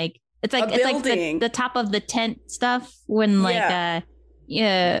from like it's like the top of the tent stuff when like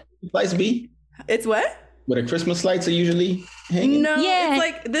yeah. Lights be? It's what? Where the Christmas lights are usually hanging? No, it's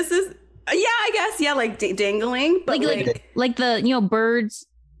like this is I guess like dangling, but like the birds,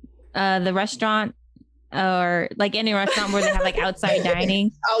 the restaurant, or like any restaurant where they have like outside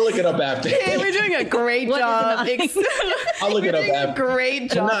dining. I'll look it up after. Hey, we're doing a great job. I'll look it up after. Great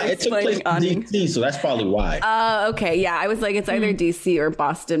job. It took place in DC, so that's probably why. Okay, yeah. I was like, it's either DC or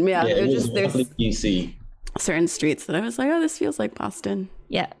Boston. Yeah, it was just there's DC. certain streets that I was like, oh, this feels like Boston.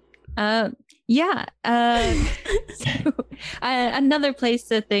 Yeah. Yeah. So, another place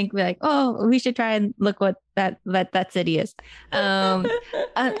to think like, oh, we should try and look what that city is. And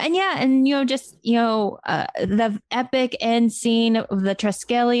just the epic end scene of the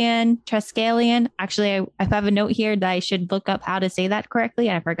Triskelion. Actually, I have a note here that I should look up how to say that correctly,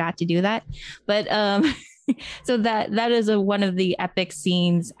 and I forgot to do that. But so that is one of the epic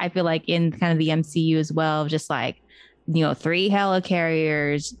scenes I feel like in kind of the MCU as well, just like 3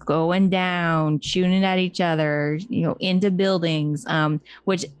 helicarriers going down, shooting at each other, into buildings,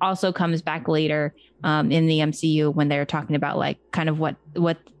 which also comes back later in the MCU when they're talking about like kind of what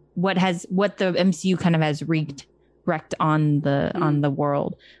the MCU kind of has wreaked on the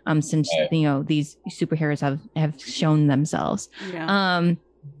world since these superheroes have shown themselves. Yeah.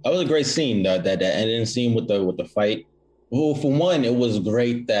 That was a great scene. That ending scene with the fight. Well, for one, it was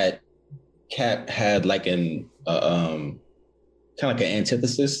great that Cap had like kind of like an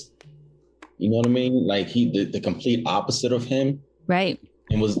antithesis. You know what I mean? Like the complete opposite of him, right?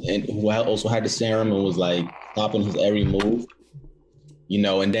 And who also had the serum and was like stopping his every move.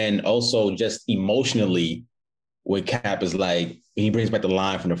 And then also just emotionally, where Cap is like, he brings back the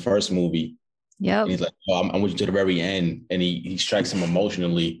line from the first movie. Yep. And he's like, "Oh, I'm with you to the very end," and he strikes him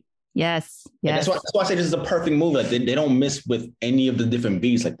emotionally. Yes. That's why I say this is a perfect movie. Like they don't miss with any of the different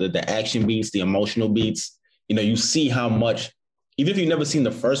beats, like the action beats, the emotional beats. You see how much, even if you've never seen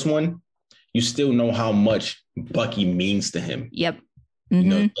the first one, you still know how much Bucky means to him. Yep. You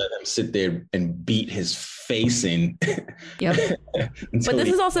know, let him sit there and beat his face in. Yep. But this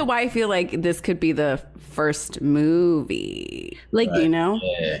is also why I feel like this could be the first movie. Like, you know?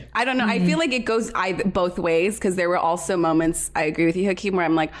 Yeah. I don't know. I feel like it goes both ways, because there were also moments, I agree with you, Hakeem, where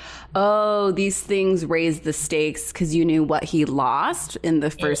I'm like, oh, these things raised the stakes because you knew what he lost in the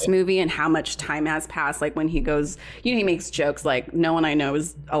first movie and how much time has passed. Like when he goes, you know, he makes jokes like, no one I know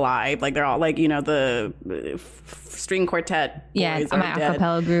is alive. Like they're all like, you know, the string quartet boys Yeah, are my dead.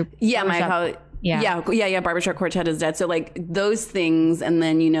 acapella group. Yeah, my Barbershop. yeah. Barbershop Quartet is dead. So like those things, and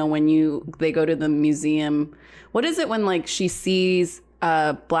then you know when they go to the museum, what is it when like she sees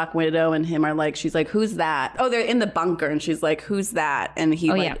Black Widow and him are like, she's like, who's that? Oh, they're in the bunker, and she's like, who's that? And he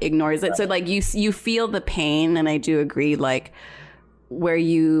ignores it. So like you feel the pain, and I do agree like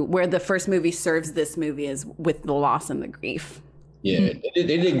where the first movie serves this movie is with the loss and the grief. Yeah, they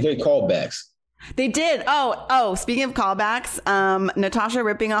did great callbacks. They did. Oh, speaking of callbacks, Natasha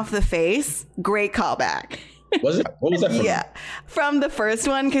ripping off the face, great callback. Was it? What was that from? Yeah, from the first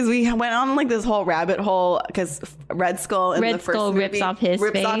one, because we went on like this whole rabbit hole because Red Skull in the first movie rips off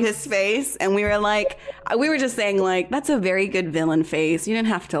his face, and we were like, we were just saying like, that's a very good villain face. You didn't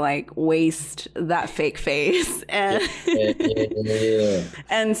have to like waste that fake face, and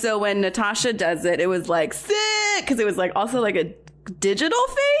and so when Natasha does it, it was like sick, because it was like also like a digital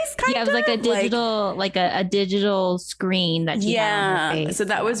face kind of. Yeah, it was like a digital a digital screen that she had on her face. So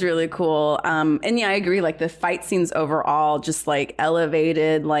that was really cool. And yeah, I agree, like the fight scenes overall just like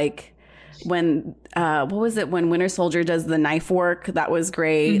elevated, like when what was it when Winter Soldier does the knife work, that was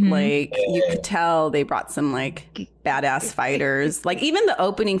great. Like you could tell they brought some like badass fighters. Like even the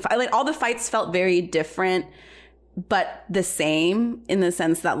opening fight, like all the fights felt very different but the same in the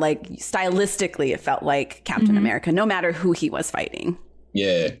sense that like stylistically it felt like Captain America, no matter who he was fighting.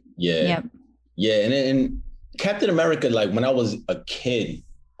 Yeah. And Captain America, like when I was a kid,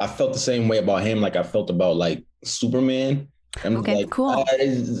 I felt the same way about him like I felt about like Superman. I'm okay, like, cool.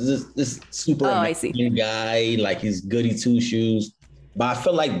 This super American guy, like he's goody two shoes. But I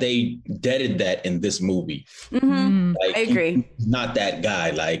feel like they deaded that in this movie. Like, I agree. He's not that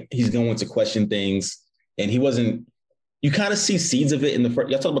guy. Like he's going to question things. And he wasn't, you kind of see seeds of it in the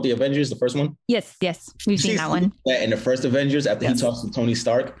first, y'all talk about the Avengers, the first one? Yes. We've seen that one. In the first Avengers, after he talks to Tony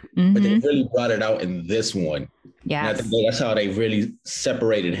Stark, but they really brought it out in this one. Yeah. I think that's how they really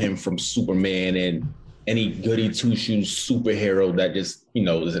separated him from Superman and any goody two-shoes superhero that just, you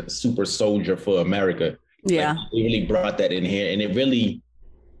know, is a super soldier for America. Yeah. Like, they really brought that in here. And it really,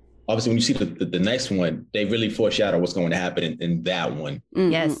 obviously, when you see the next one, they really foreshadow what's going to happen in that one.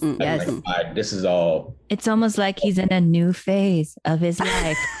 Yes. Like, all right, this is all. It's almost like he's in a new phase of his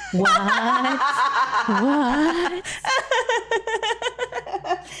life. What?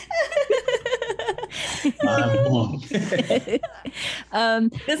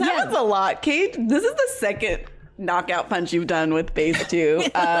 This happens a lot, Kate. This is the second knockout punch you've done with phase 2.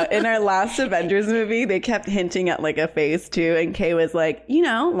 In our last Avengers movie, they kept hinting at like a phase 2, and Kay was like, you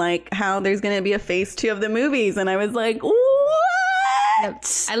know, like how there's going to be a phase 2 of the movies. And I was like, what?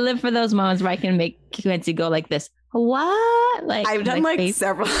 I live for those moments where I can make Quincy go like this. What? Like I've done like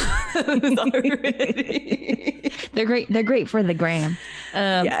several already. They're great for the gram.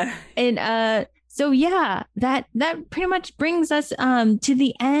 Yeah. And so yeah, that pretty much brings us to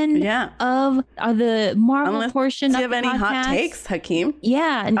the end of the Marvel portion. Do you of have the any podcast. hot takes, Hakeem?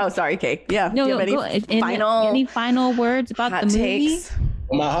 Yeah. Oh, sorry, Kate. Yeah. No, do you have any final words about the movie? Takes?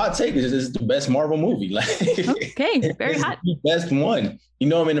 Well, my hot take is this is the best Marvel movie. Like, okay, very hot. The best one. You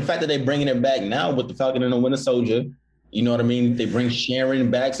know what I mean? The fact that they're bringing it back now with the Falcon and the Winter Soldier, you know what I mean? They bring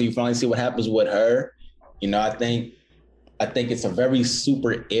Sharon back, so you finally see what happens with her. You know, I think it's a very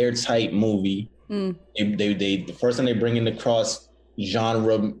super airtight movie. They the first time they bring in the cross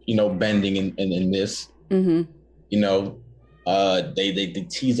genre, you know, bending in this. You know, they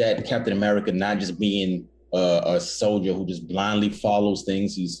tease at Captain America not just being a soldier who just blindly follows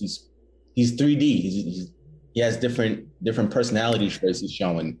things. He's 3D. He has different personality traits he's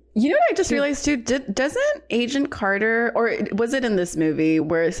showing. You know what I just realized too? Doesn't Agent Carter, or was it in this movie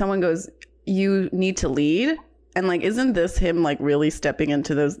where someone goes, "You need to lead"? And like, isn't this him like really stepping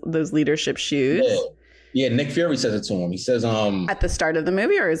into those leadership shoes? Yeah, Nick Fury says it to him. He says, at the start of the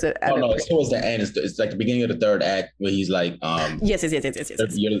movie, or is it? No, it's towards the end. It's like the beginning of the third act where he's like, yes.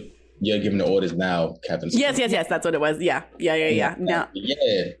 You're giving the orders now, Captain. Yes. That's what it was. Yeah. No.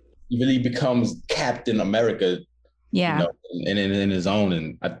 Yeah, he really becomes Captain America. Yeah, you know, and in his own,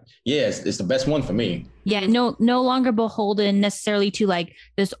 and it's the best one for me. Yeah, no longer beholden necessarily to like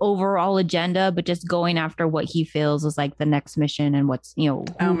this overall agenda, but just going after what he feels is like the next mission and what's, you know,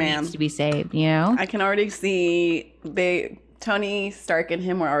 who needs to be saved. You know, I can already see Tony Stark and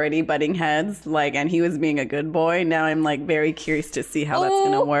him were already butting heads, like, and he was being a good boy. Now I'm like very curious to see how that's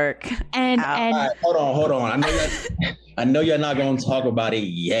gonna work. And out. All right, hold on. I know you're not going to talk about it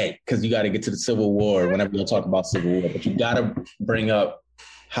yet because you got to get to the Civil War whenever you talk about Civil War, but you got to bring up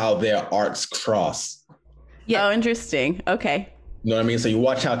how their arcs cross. Yeah. Oh, interesting. Okay. You know what I mean? So you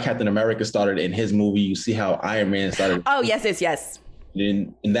watch how Captain America started in his movie. You see how Iron Man started. Oh, yes.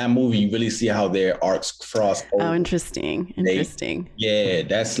 In that movie, you really see how their arcs cross over. Oh, interesting. That's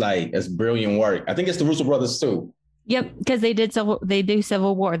brilliant work. I think it's the Russo brothers too. Yep, because they do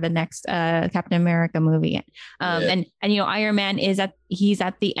Civil War, the next Captain America movie, and Iron Man he's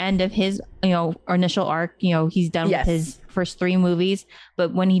at the end of his initial arc. He's done with his first 3 movies,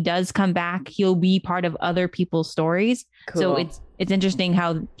 but when he does come back, he'll be part of other people's stories. Cool. So it's interesting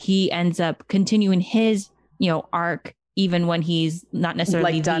how he ends up continuing his arc. Even when he's not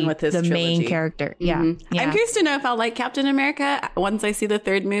necessarily done with his the trilogy. Main character. Mm-hmm. Yeah. I'm curious to know if I'll like Captain America. Once I see the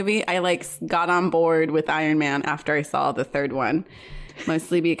 3rd movie, I got on board with Iron Man after I saw the 3rd one.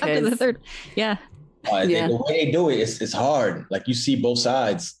 Mostly because... After the 3rd, yeah. The way they do it, it's hard. Like you see both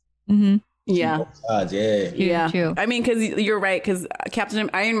sides. Mm-hmm. Yeah. Both sides, yeah. True. I mean, because you're right, because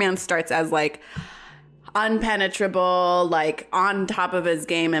Iron Man starts as unpenetrable, on top of his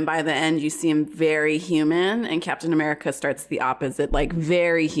game, and by the end you see him very human, and Captain America starts the opposite,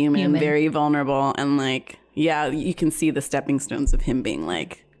 very human, very vulnerable, and you can see the stepping stones of him being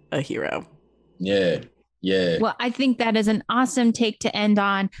a hero. Yeah. Well, I think that is an awesome take to end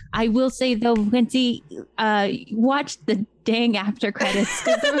on. I will say though, Quincy, watch the dang after credits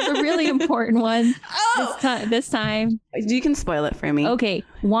because there was a really important one this time. You can spoil it for me. Okay,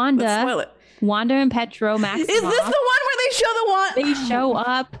 Wanda. Let's spoil it. Wanda and Petro Maximoff. Is this the one where they show the one? They show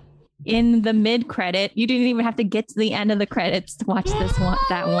up in the mid-credit. You didn't even have to get to the end of the credits to watch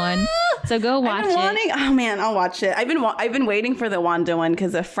that one. So go watch it. Oh man, I'll watch it. I've been waiting for the Wanda one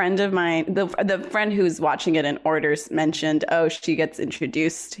because a friend of mine, the friend who's watching it in orders, mentioned, she gets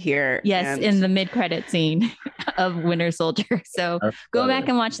introduced here. Yes, in the mid-credit scene of Winter Soldier. So go back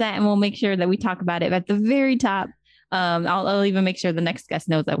and watch that, and we'll make sure that we talk about it at the very top. I'll even make sure the next guest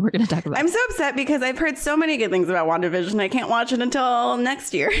knows that we're going to talk about it. I'm so upset because I've heard so many good things about WandaVision. I can't watch it until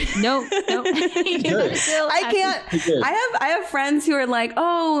next year. Nope. I can't. I have friends who are like,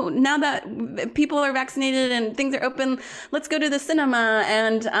 now that people are vaccinated and things are open, let's go to the cinema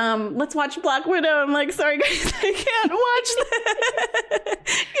and let's watch Black Widow. I'm like, sorry guys, I can't watch that.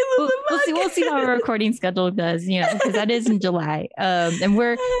 We'll see how our recording schedule does, because that is in July. And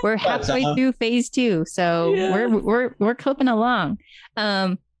we're halfway through phase 2. So we're clipping along.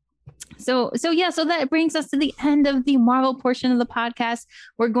 So that brings us to the end of the Marvel portion of the podcast.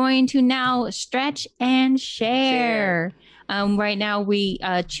 We're going to now stretch and share. Right now we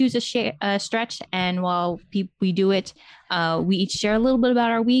choose a stretch, and while we do it, we each share a little bit about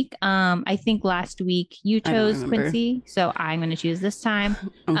our week. I think last week you chose Quincy, so I'm going to choose this time.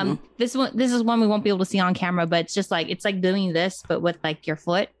 Mm-hmm. This is one we won't be able to see on camera, but it's just it's like doing this, but with your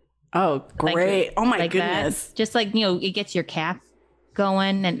foot. Oh, great. Oh my goodness. That. Just it gets your calf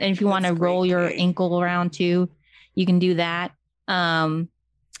going. And if you want to roll your ankle around too, you can do that. And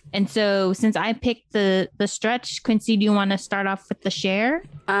so since I picked the stretch, Quincy, do you want to start off with the share?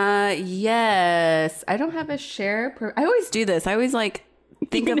 Yes. I don't have a share. I always do this. I always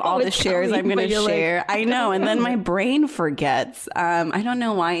think of all the shares I'm going to share. I know. And then my brain forgets. I don't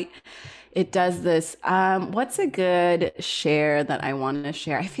know why it does this. What's a good share that I want to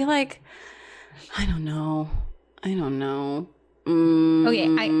share? I feel like, I don't know.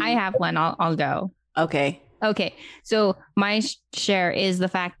 Okay, I have one. I'll go. Okay. So my share is the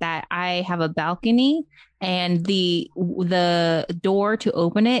fact that I have a balcony, and the door to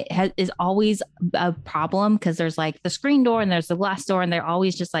open it is always a problem because there's the screen door and there's the glass door, and they're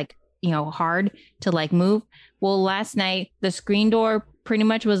always just hard to move. Well, last night the screen door pretty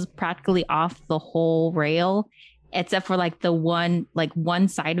much was practically off the whole rail, except for the one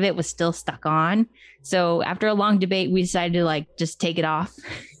side of it was still stuck on. So after a long debate, we decided to just take it off.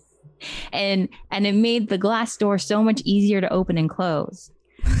 and it made the glass door so much easier to open and close.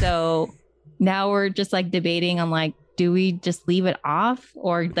 So now we're just debating on do we just leave it off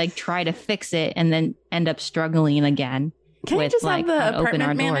or try to fix it and then end up struggling again? Can you just have the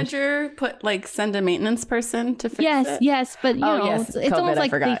apartment manager send a maintenance person to fix it? Yes, but it's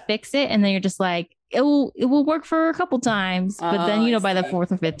almost they fix it and then you're just it will work for a couple times, but then by the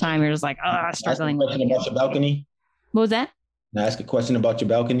 4th or 5th time you're just struggling. Ask a question about your balcony. What was that? Can I ask a question about your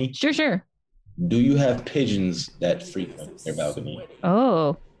balcony? Sure. Do you have pigeons that frequent your balcony?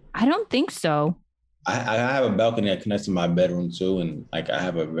 Oh, I don't think so. I have a balcony that connects to my bedroom too, and I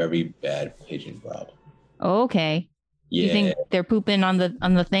have a very bad pigeon problem. Okay. Yeah. You think they're pooping on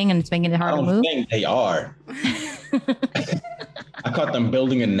the thing and it's making it I hard to don't move? think they are. I caught them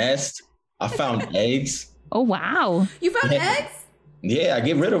building a nest. I found eggs. Oh, wow. You found Yeah. eggs? Yeah, I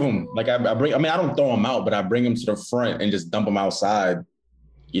get rid of them. Like I bring. I mean, I don't throw them out, but I bring them to the front and just dump them outside.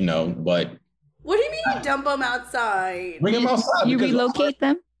 You know, but What do you mean you dump them outside? bring them outside. You because- relocate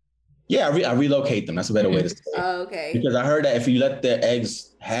them? Yeah, I relocate them. That's a better way to say it. Oh, okay. Because I heard that if you let the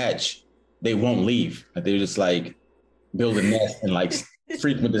eggs hatch, they won't leave. Like they're just like build a nest and like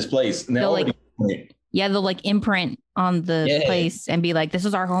frequent this place. And they're They'll, already Yeah, they'll like imprint on the Yeah. place and be like, this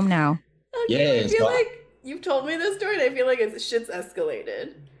is our home now. Okay, Yeah, I feel so- like you've told me this story and I feel like shit's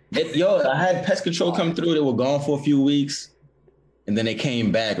escalated. I had pest control come through. They were gone for a few weeks. And then they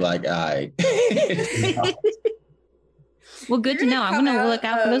came back like, all right. Well, good to You're know. gonna I'm come going to look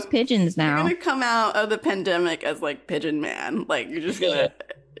out for those out, pigeons You're now. gonna come out of the pandemic as like Pigeon Man. Like you're just gonna,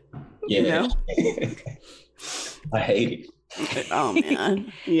 you Yeah. know? I hate it. Oh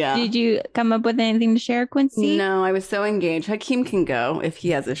man, yeah. Did you come up with anything to share, Quincy? No, I was so engaged. Hakeem can go if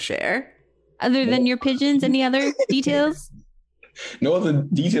he has a share. Other than your pigeons, any other details No other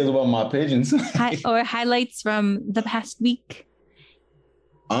details about my pigeons. or highlights from the past week?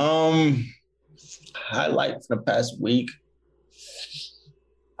 Highlight for the past week.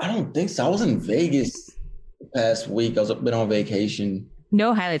 I don't think so. I was in Vegas the past week. I was been on vacation.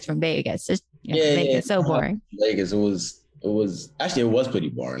 No highlights from Vegas. Just Vegas, so boring. Vegas. It was actually it was pretty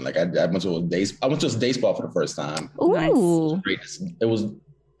boring. Like I went to a day spa for the first time. Ooh, Great. It was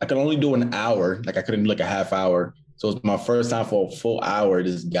I could only do an hour. Like I couldn't do like a half hour. So it was my first time for a full hour.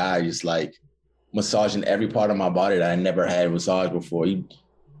 This guy just like massaging every part of my body that I never had massaged before. He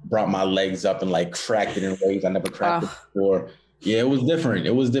brought my legs up and like cracked it in ways I never cracked it before. Yeah, it was different.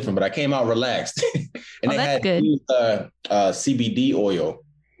 It was different, but I came out relaxed. And they that's had good. used, CBD oil.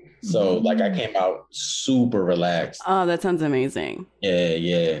 So like I came out super relaxed. Oh, that sounds amazing. Yeah,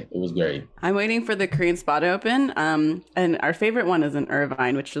 it was great. I'm waiting for the Korean spa to open. And our favorite one is in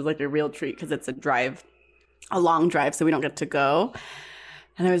Irvine, which is like a real treat because it's a long drive, so we don't get to go.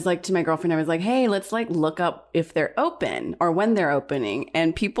 And I was like to my girlfriend, I was like, hey, let's like look up if they're open or when they're opening.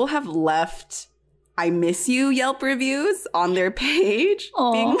 And people have left I miss you Yelp reviews on their page,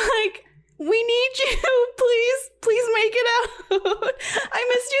 Aw. being like, we need you, please make it out.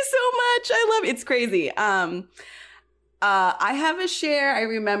 I missed you so much. I love it. It's crazy. I have a share. I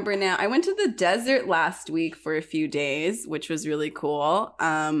remember now. I went to the desert last week for a few days, which was really cool.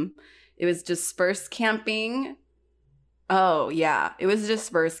 It was dispersed camping. Oh yeah, it was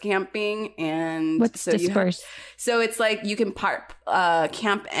dispersed camping, and what's dispersed? So it's like you can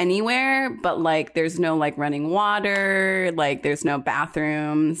camp anywhere, but like there's no like running water, like there's no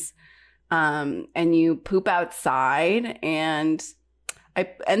bathrooms, and you poop outside. And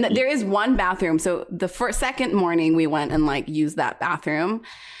there is one bathroom. So the second morning we went and like used that bathroom.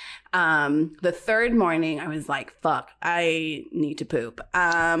 The third morning I was like, fuck, I need to poop.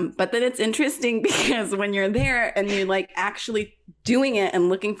 But then it's interesting because when you're there and you're like actually doing it and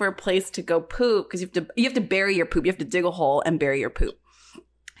looking for a place to go poop, because you have to bury your poop. You have to dig a hole and bury your poop.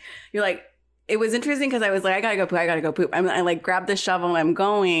 You're like, it was interesting because I was like, I gotta go poop. I like grabbed the shovel and I'm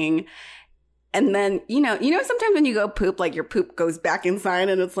going. And then, you know, sometimes when you go poop, like your poop goes back inside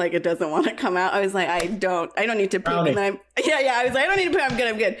and it's like, it doesn't want to come out. I was like, I don't need to poop. And then I was like, I don't need to poop.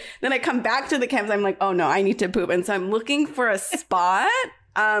 I'm good. Then I come back to the camp. I'm like, oh no, I need to poop. And so I'm looking for a spot.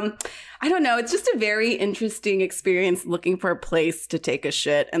 I don't know. It's just a very interesting experience looking for a place to take a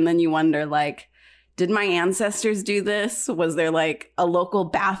shit. And then you wonder like, did my ancestors do this? Was there like a local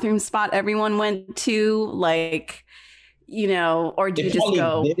bathroom spot everyone went to? Like, you know, or do you just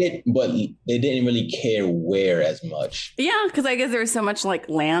go? Did it, but they didn't really care where as much. Yeah, because I guess there was so much like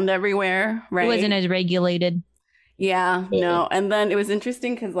land everywhere, right? It wasn't as regulated. Yeah, no. And then it was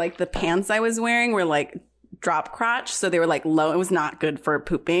interesting because like the pants I was wearing were like drop crotch, so they were like low. It was not good for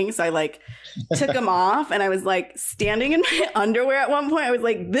pooping, so I like took them off, and I was like standing in my underwear at one point. I was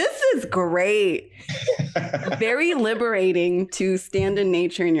like, "This is great." Very liberating to stand in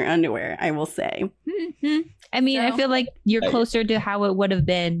nature in your underwear, I will say. Mm-hmm. I mean, I feel like you're closer to how it would have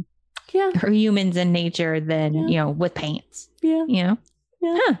been for humans in nature than, you know, with pants. Yeah. You know?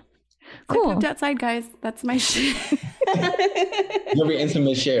 Yeah. Huh. Cool. I pooped outside, guys. That's my shit. Very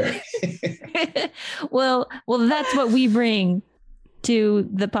intimate share. well, that's what we bring to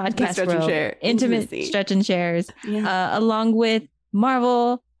the podcast Stretch and world. share. Intimate Intimacy. stretch and shares. Yeah. Along with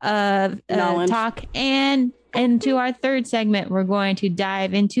Marvel talk, and into our third segment, we're going to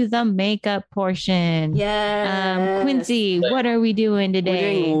dive into the makeup portion. Yeah. Quincy, what are we doing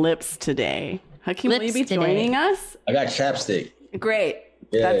today? We're doing lips today. Hakeem, will you be joining us? I got chapstick. Great.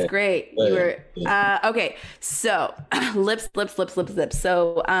 Yeah. That's great. You were okay. So lips.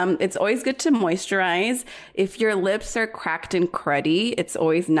 So it's always good to moisturize. If your lips are cracked and cruddy, it's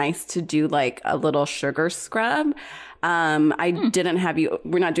always nice to do like a little sugar scrub. I didn't have you.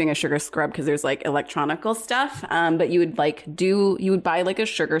 We're not doing a sugar scrub because there's like electronical stuff. But you would buy like a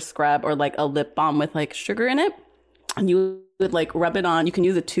sugar scrub or like a lip balm with like sugar in it, and you would like rub it on. You can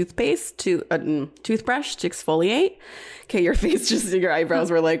use a toothbrush to exfoliate. Okay, your eyebrows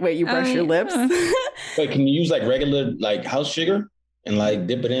were like, wait, you brush your lips? Wait, can you use like regular like house sugar and like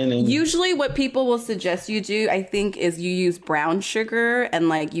dip it in? Usually what people will suggest you do, I think, is you use brown sugar and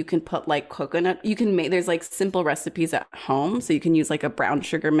like you can put like coconut. You can make, there's like simple recipes at home. So you can use like a brown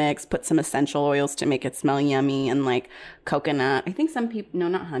sugar mix, put some essential oils to make it smell yummy, and like coconut. I think some people, no,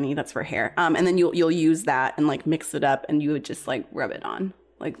 not honey, that's for hair. And then you'll use that and like mix it up, and you would just like rub it on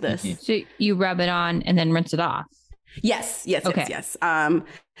like this. So you rub it on and then rinse it off. Yes. Okay. Yes.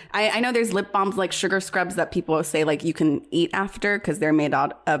 I know there's lip balms like sugar scrubs that people say like you can eat after because they're made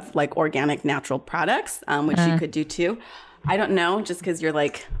out of like organic natural products, which you could do too. I don't know, just because you're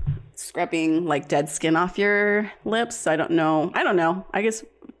like scrubbing like dead skin off your lips. So I don't know. I guess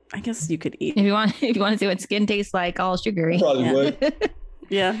you could eat. If you want to see what skin tastes like, all sugary. Probably would.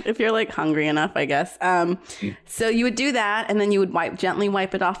 Yeah, if you're like hungry enough, I guess. So you would do that, and then you would gently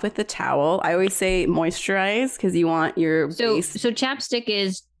wipe it off with the towel. I always say moisturize because you want your base. So chapstick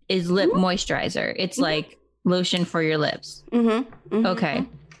is lip moisturizer. It's like lotion for your lips. Okay.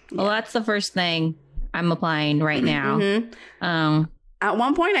 Well, that's the first thing I'm applying right now. At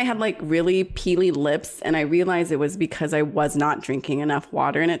one point, I had like really peely lips, and I realized it was because I was not drinking enough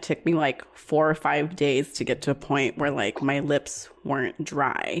water, and it took me like 4 or 5 days to get to a point where like my lips weren't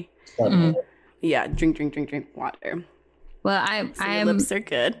dry. Yeah, drink water. Well, your lips are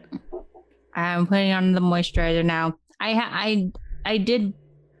good. I'm putting on the moisturizer now. I did.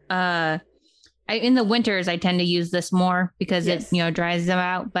 In the winters, I tend to use this more because it dries them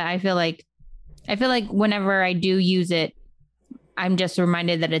out. But I feel like whenever I do use it, I'm just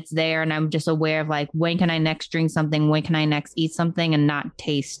reminded that it's there, and I'm just aware of like, when can I next drink something? When can I next eat something and not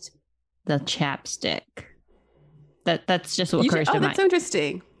taste the chapstick? That's just what occurs to mind. That's so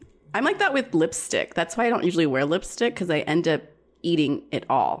interesting. I'm like that with lipstick. That's why I don't usually wear lipstick, because I end up eating it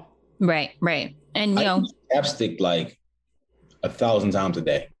all. Right. And I use chapstick like 1,000 times a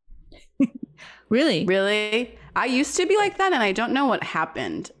day. Really? I used to be like that, and I don't know what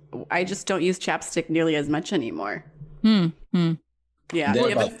happened. I just don't use chapstick nearly as much anymore. Yeah.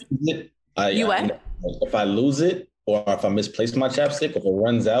 If I lose it, or if I misplace my chapstick, if it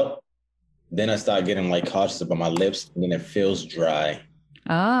runs out, then I start getting like cautious about my lips, and then it feels dry.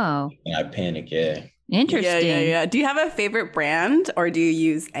 Oh. And I panic. Yeah. Interesting. Yeah. Do you have a favorite brand, or do you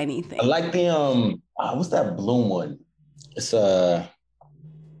use anything? I like the what's that Bloom one? It's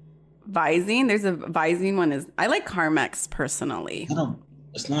Visine. There's a Visine one. I like Carmex personally.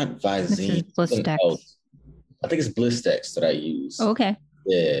 It's not Visine. This is Blistex. I think it's Blistex that I use. Oh, okay.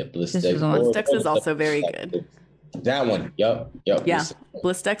 Yeah, Blistex. Blistex is also very good. That one. Yep. Yeah,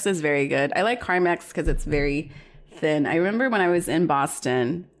 Blistex is very good. I like Carmex because it's very thin. I remember when I was in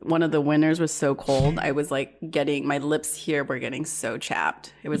Boston, one of the winters was so cold. I was like my lips here were getting so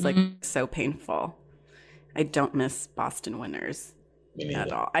chapped. It was like so painful. I don't miss Boston winters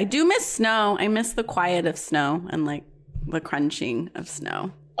at all. I do miss snow. I miss the quiet of snow and like the crunching of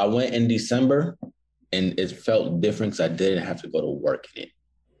snow. I went in December, and it felt different because I didn't have to go to work in it.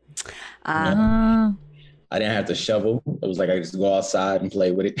 I didn't have to shovel. It was like I just go outside and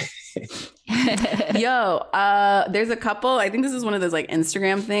play with it. Yo, there's a couple, I think this is one of those like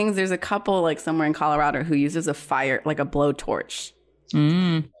Instagram things. There's a couple like somewhere in Colorado who uses a fire, like a blowtorch.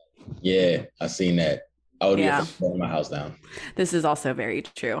 Yeah, I seen that. I would burn my house down. This is also very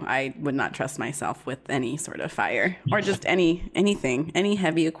true. I would not trust myself with any sort of fire or just anything, any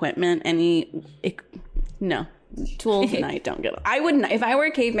heavy equipment, no tools. And I don't get. I wouldn't. If I were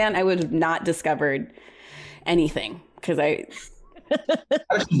a caveman, I would have not discovered anything because I.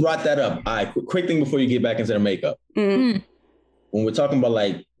 I just brought that up. All right, quick thing before you get back into the makeup. When we're talking about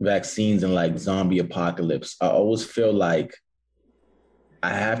like vaccines and like zombie apocalypse, I always feel like I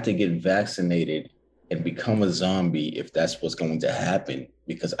have to get vaccinated and become a zombie if that's what's going to happen,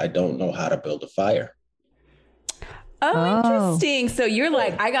 because I don't know how to build a fire. Oh, interesting. So you're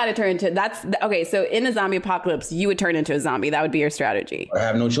like, I got to turn into okay. So in a zombie apocalypse, you would turn into a zombie. That would be your strategy. I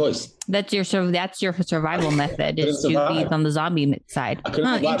have no choice. That's your survival method is to be on the zombie side.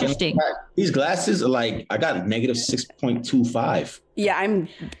 Interesting. These glasses are like, I got negative 6.25. Yeah, I'm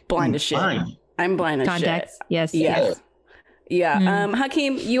blind as shit. I'm blind as Contacts. shit. Yes. Yeah.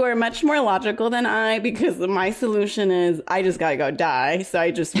 Hakeem, you are much more logical than I, because my solution is I just gotta go die. So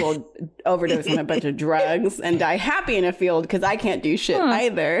I just will overdose on a bunch of drugs and die happy in a field, because I can't do shit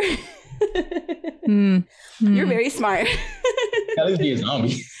either. You're very smart. At least be a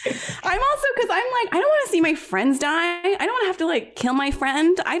zombie. I'm also, because I'm like, I don't want to see my friends die. I don't want to have to like kill my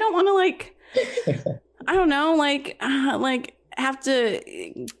friend. I don't want to like, I don't know, like have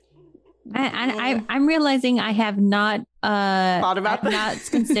to. I'm realizing I have not thought about that. Not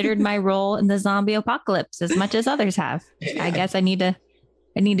considered my role in the zombie apocalypse as much as others have. I guess I need to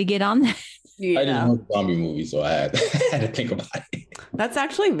get on that. Yeah. I just watched zombie movies, so I had to think about it. That's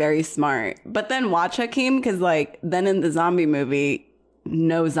actually very smart. But then watch Hakeem, because like then in the zombie movie,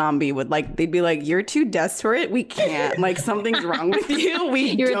 no zombie would like, they'd be like, you're too desperate, we can't, like something's wrong with you,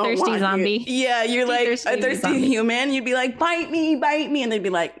 you're don't a thirsty want zombie. You. Yeah, you're like a thirsty human. You'd be like, bite me, and they'd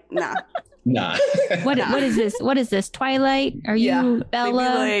be like, nah. What is this Twilight? Are you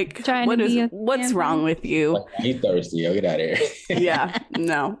Bella? Like, trying to be what's wrong with you? He's thirsty. I'll get out of here. Yeah,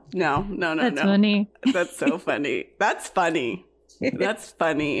 no. That's funny. That's so funny. That's funny. That's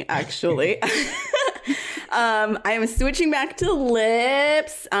funny, actually. I am switching back to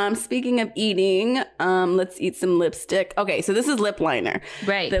lips. Speaking of eating, let's eat some lipstick. Okay, so this is lip liner.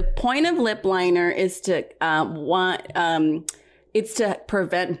 Right. The point of lip liner is to it's to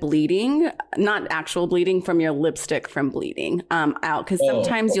prevent bleeding, not actual bleeding, from your lipstick from bleeding out. Because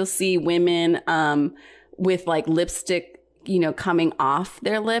sometimes you'll see women with like lipstick, coming off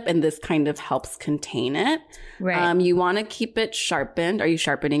their lip, and this kind of helps contain it. Right. You want to keep it sharpened. Are you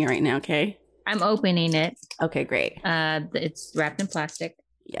sharpening it right now? Okay. I'm opening it. Okay, great. It's wrapped in plastic.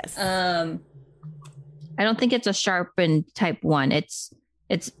 Yes. I don't think it's a sharpened type one. It's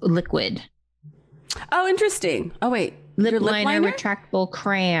liquid. Oh, interesting. Oh, wait. Lip liner retractable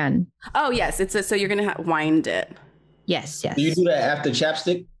crayon. Oh, yes. So you're going to wind it. Yes. Do you do that after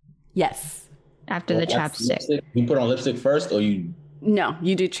chapstick? Yes. After the chapstick. You put on lipstick first, or you? No,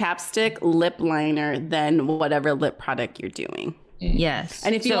 you do chapstick, lip liner, then whatever lip product you're doing. Yes.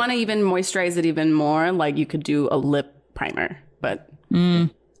 And if you want to even moisturize it even more, like you could do a lip primer, but yeah.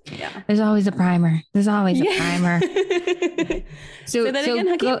 There's always a primer. Primer. So that again,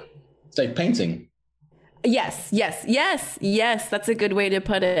 Hakeem? It's like painting. Yes. That's a good way to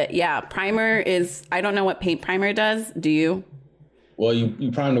put it. Yeah. Primer is, I don't know what paint primer does. Do you? Well,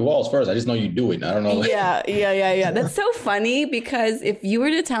 you prime the walls first. I just know you do it. I don't know. Yeah. That's so funny, because if you were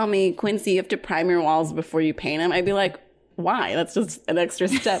to tell me, Quincy, you have to prime your walls before you paint them, I'd be like, why? That's just an extra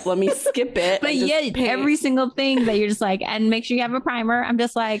step. Let me skip it. But yet every single thing that you're just like, and make sure you have a primer. I'm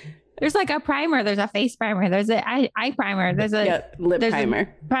just like, there's like a primer. There's a face primer. There's an eye primer. There's a lip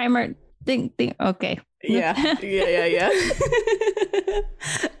primer. Primer thing. Okay. Yeah.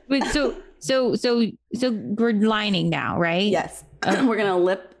 But so we're lining now, right? Yes. We're going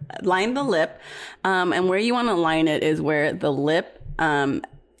to line the lip. And where you want to line it is where the lip,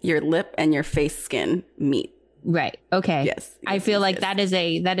 your lip and your face skin meet. Right. Okay. Yes. I feel like that is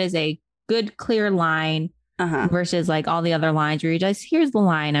a good clear line versus like all the other lines where you just, here's the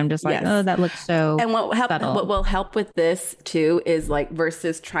line. I'm just like, oh, that looks so. And what will help with this too is like,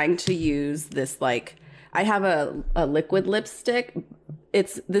 versus trying to use this, like, I have a liquid lipstick.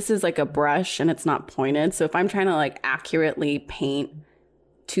 This is like a brush and it's not pointed. So if I'm trying to like accurately paint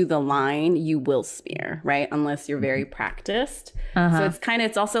to the line, you will smear, right? Unless you're very practiced. So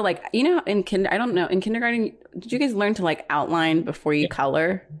it's also like, in kindergarten, did you guys learn to like outline before you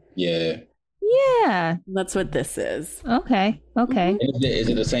color? Yeah. That's what this is. Okay. Is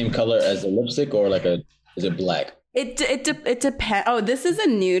it the same color as the lipstick, or is it black? It depends. Oh, this is a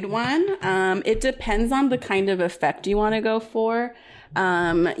nude one. It depends on the kind of effect you want to go for.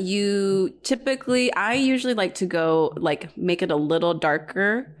 I usually like to go like make it a little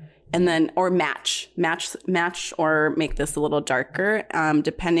darker, and then or match or make this a little darker,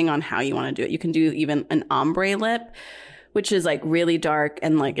 depending on how you want to do it. You can do even an ombre lip, which is like really dark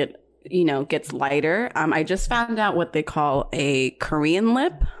and like it gets lighter. I just found out what they call a Korean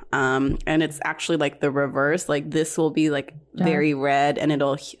lip. And it's actually like the reverse. Like this will be like very red, and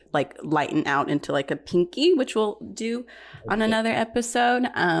it'll like lighten out into like a pinky, which we'll do on another episode.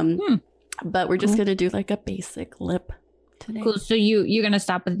 But we're just gonna do like a basic lip today. Cool. So you're gonna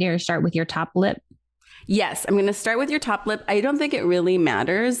start with your top lip. Yes, I'm gonna start with your top lip. I don't think it really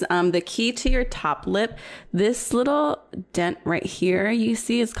matters. The key to your top lip, this little dent right here you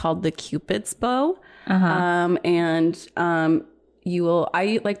see, is called the Cupid's bow. I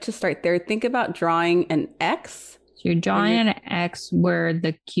like to start there. Think about drawing an X. So you're drawing an X where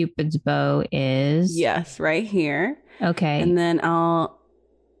the Cupid's bow is. Yes, right here. Okay. And then I'll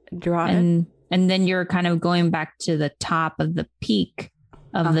draw it. And then you're kind of going back to the top of the peak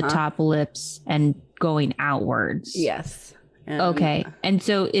of the top lips and going outwards. Yes. And, Okay. And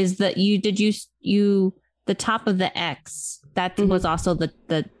so is the the top of the X, that was also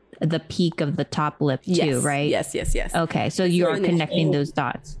the peak of the top lip too, yes, right? Yes. Okay. So you're connecting those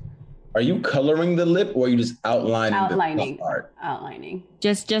dots. Are you coloring the lip or are you just outlining the part? Outlining.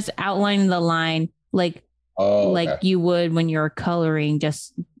 Just outlining the line like you would when you're coloring,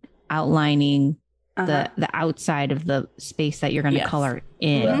 just outlining the outside of the space that you're going to color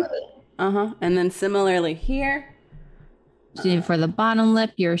in. Right. And then similarly here. So for the bottom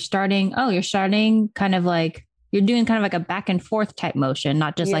lip, you're starting kind of like, you're doing kind of like a back and forth type motion,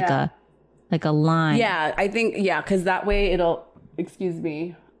 not just like a line. Yeah, I think, because that way it'll, excuse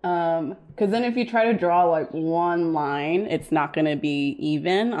me. Because then if you try to draw like one line, it's not going to be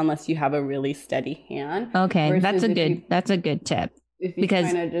even unless you have a really steady hand. Okay, that's a good tip. If you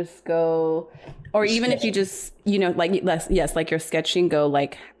kind of just go, or even if you just, like you're sketching, go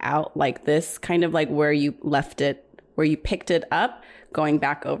like out like this, kind of like where you left it, where you picked it up, going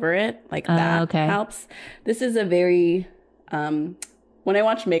back over it, like that helps. This is a very, when I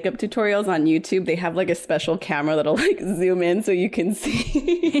watch makeup tutorials on YouTube, they have like a special camera that'll like zoom in so you can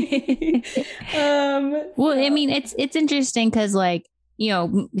see. Well, I mean, it's interesting because like,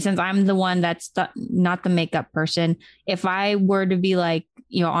 since I'm the one that's not the makeup person, if I were to be like,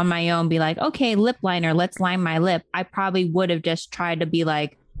 on my own, be like, okay, lip liner, let's line my lip, I probably would have just tried to be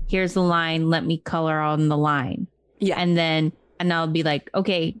like, here's the line, let me color on the line. Yeah. And I'll be like,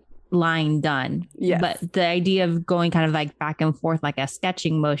 okay, line done. Yeah. But the idea of going kind of like back and forth, like a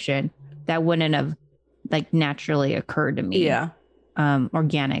sketching motion, that wouldn't have like naturally occurred to me. Yeah.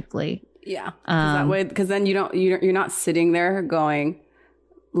 Organically. Yeah. That way, because then you're not sitting there going,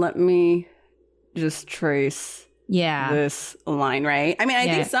 let me just trace this line, right? I mean, I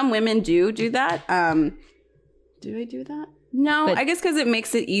think some women do that. Do I do that? No, I guess because it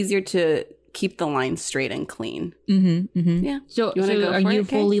makes it easier to keep the line straight and clean. Yeah. So are you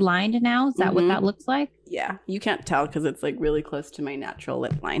fully lined now? Is that what that looks like? Yeah. You can't tell because it's like really close to my natural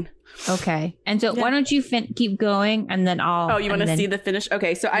lip line. Okay. And so why don't you keep going and then I'll... Oh, you want to see the finish?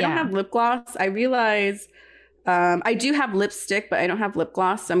 Okay. So I don't have lip gloss. I realize I do have lipstick, but I don't have lip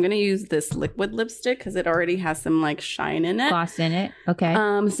gloss. So I'm going to use this liquid lipstick because it already has some like shine in it. Gloss in it. Okay.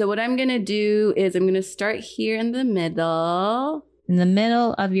 So what I'm going to do is I'm going to start here in the middle. In the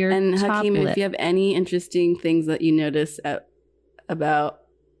middle of your and top Hakeem, lip. If you have any interesting things that you notice about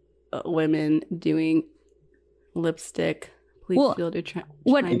women doing lipstick, please feel to try.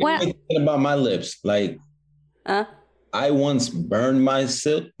 What about my lips? Like, I once burned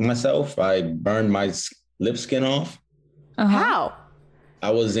myself. I burned my lip skin off. How?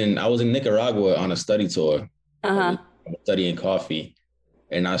 I was in Nicaragua on a study tour. Studying coffee,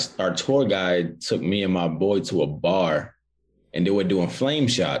 and our tour guide took me and my boy to a bar. And they were doing flame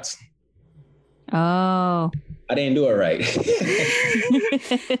shots. Oh. I didn't do it right.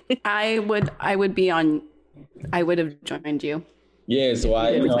 I would have joined you. Yeah, so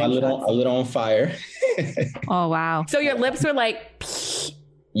I lit on fire. Oh, wow. So your lips were like...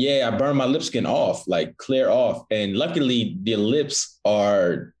 Yeah, I burned my lip skin off, like clear off. And luckily, the lips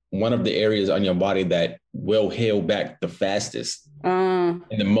are one of the areas on your body that will heal back the fastest. And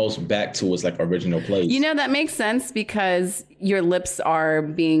the most back to its like original place. That makes sense because your lips are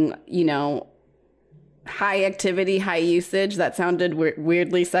being, high activity, high usage. That sounded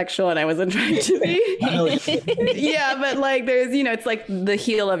weirdly sexual and I wasn't trying to be. Yeah, but like there's, it's like the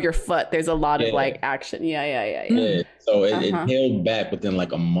heel of your foot. There's a lot of like action. Yeah. So it healed back within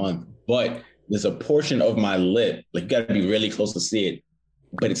like a month. But there's a portion of my lip, like you got to be really close to see it,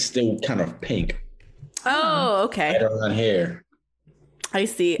 but it's still kind of pink. Oh, okay. Right around here. I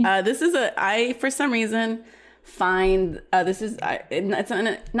see. This is I for some reason find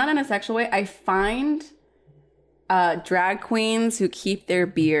it's not in a sexual way. I find drag queens who keep their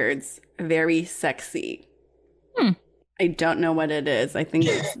beards very sexy. I don't know what it is. I think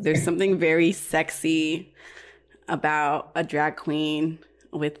there's something very sexy about a drag queen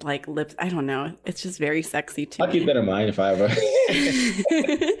with like lips. I don't know. It's just very sexy to me. I'll keep that in mind if I ever.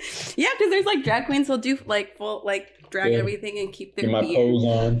 Yeah, because there's like drag queens who'll do like full like drag everything and keep their my pose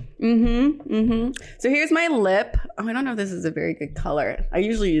on. So here's my lip. Oh, I don't know if this is a very good color. I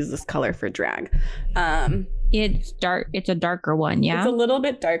usually use this color for drag. It's dark. It's a darker one. Yeah, it's a little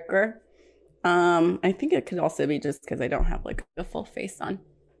bit darker. I think it could also be just because I don't have like a full face on.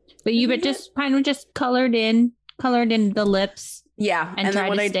 But just kind of just colored in the lips. Yeah, and try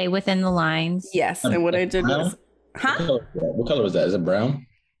to stay within the lines. Yes, and what I did was, What color was that? Is it brown?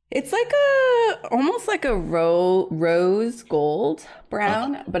 It's like almost like a rose gold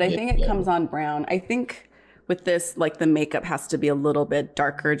brown, but I think it comes on brown. I think with this, like the makeup has to be a little bit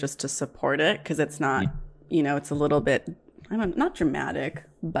darker just to support it because it's not, it's a little bit, not dramatic,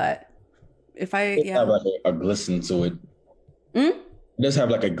 but if I have like a glisten to it. It does have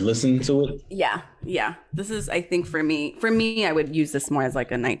like a glisten to it. Yeah. This is, I think for me, I would use this more as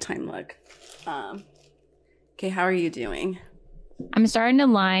like a nighttime look. Okay, how are you doing? I'm starting to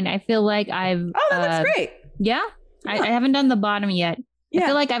line. I feel like I've... Oh, that's great. Yeah. I haven't done the bottom yet. Yeah. I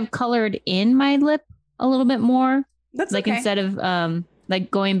feel like I've colored in my lip a little bit more. That's like okay. Instead of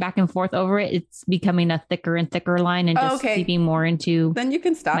like going back and forth over it, it's becoming a thicker and thicker line and just seeping more into then you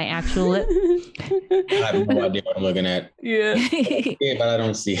can stop my actual lip. I have no idea what I'm looking at. Yeah. Yeah, but I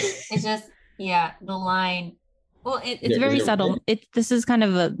don't see it. It's just, the line. Well, it's very subtle. This is kind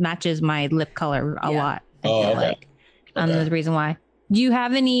of matches my lip color a lot. Oh, okay. That's the reason why. Do you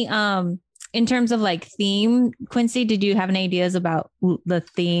have any in terms of like theme, Quincy? Did you have any ideas about the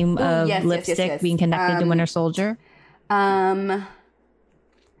theme of lipstick being connected to Winter Soldier?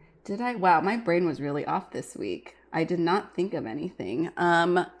 Did I? Wow, my brain was really off this week. I did not think of anything.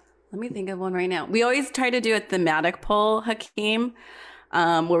 Let me think of one right now. We always try to do a thematic poll, Hakeem,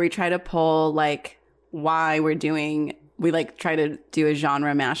 where we try to poll like why we like try to do a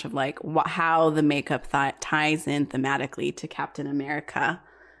genre mash of like how the makeup ties in thematically to Captain America.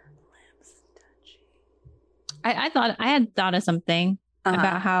 I had thought of something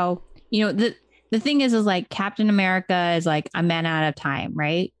about how, the thing is like Captain America is like a man out of time,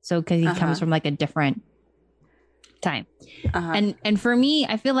 right? So because he comes from like a different time. And for me,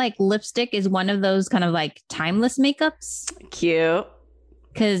 I feel like lipstick is one of those kind of like timeless makeups. Cute.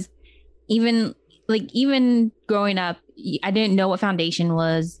 Because even growing up, I didn't know what foundation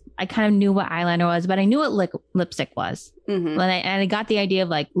was. I kind of knew what eyeliner was, but I knew what lipstick was. And I got the idea of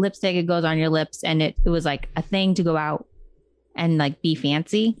like lipstick, it goes on your lips, and it was like a thing to go out and like be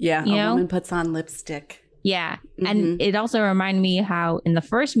fancy. Yeah, a woman puts on lipstick. Yeah. And it also reminded me how in the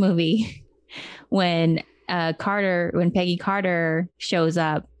first movie, when Peggy Carter shows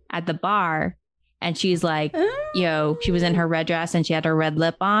up at the bar and she's like, she was in her red dress and she had her red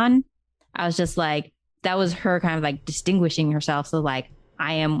lip on. I was just like, that was her kind of like distinguishing herself. So like,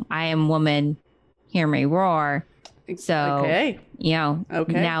 I am woman, hear me roar. So, now,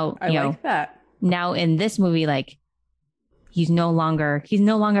 I like that. Now in this movie, like he's no longer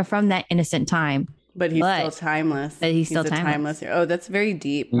from that innocent time. But he's still timeless. But he's still timeless. Oh, that's very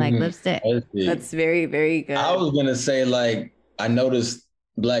deep. Like lipstick. That's very, very good. I was going to say, like, I noticed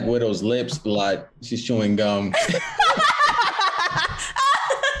Black Widow's lips a lot. She's chewing gum.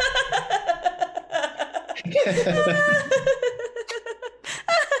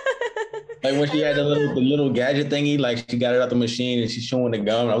 Like when she had the little gadget thingy, like she got it out the machine and she's chewing the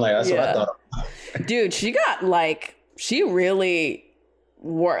gum. I'm like, that's what I thought. Dude, she really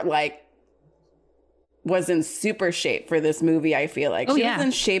was in super shape for this movie. I feel like she was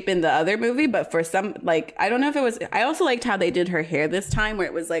in shape in the other movie, but for some, like, I don't know if it was, I also liked how they did her hair this time where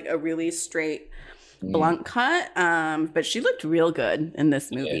it was like a really straight blunt cut. But she looked real good in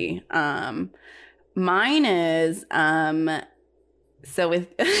this movie. Mine is, so with,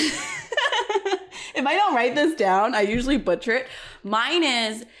 if I don't write this down, I usually butcher it. Mine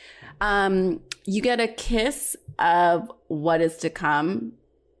is, you get a kiss of what is to come,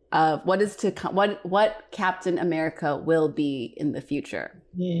 what Captain America will be in the future.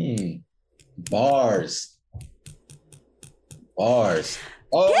 Bars. Oh,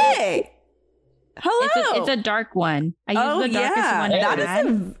 Yay! Hello. It's a dark one. I used the darkest one. That is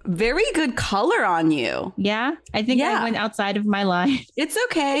a very good color on you. Yeah, I think I went outside of my line. It's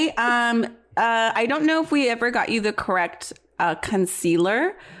okay. I don't know if we ever got you the correct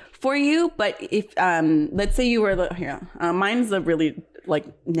concealer for you, but if let's say you were here, mine's a really like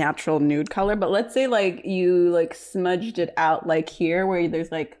natural nude color, but let's say like you like smudged it out like here where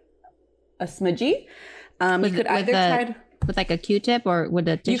there's like a smudgy. You could either try with like a Q-tip or with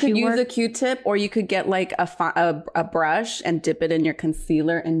a tissue. You could use a Q-tip, or you could get like a brush and dip it in your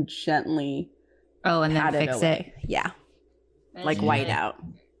concealer and gently and then fix it. Yeah, like white out.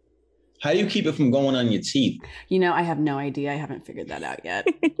 How do you keep it from going on your teeth? I have no idea. I haven't figured that out yet.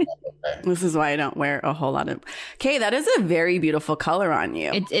 This is why I don't wear a whole lot of. Okay, that is a very beautiful color on you.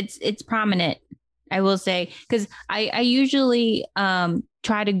 It's prominent, I will say, because I usually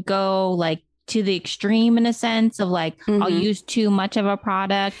try to go like to the extreme in a sense of like I'll use too much of a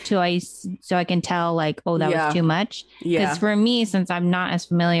product so I can tell like, oh, that was too much. Because for me, since I'm not as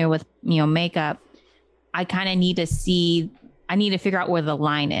familiar with makeup, I kind of need to figure out where the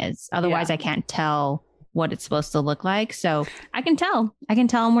line is. Otherwise I can't tell what it's supposed to look like. So I can tell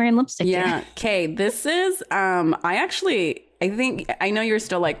I'm wearing lipstick. Yeah. Here. Okay. This is, I think, I know you're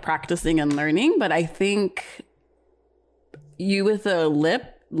still like practicing and learning, but I think you with a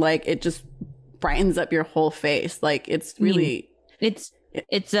lip, like it just brightens up your whole face. Like it's really,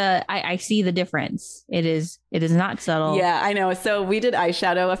 I see the difference. It is not subtle. Yeah, I know. So we did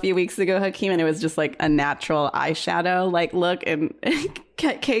eyeshadow a few weeks ago, Hakeem, and it was just like a natural eyeshadow like look. And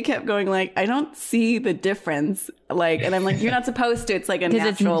Kay kept going like, I don't see the difference. Like, and I'm like, you're not supposed to. It's like a natural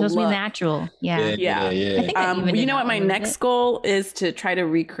it's supposed look. to be natural. Yeah. You know what my next goal is to try to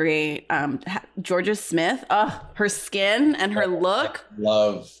recreate Georgia Smith. Her skin and her look.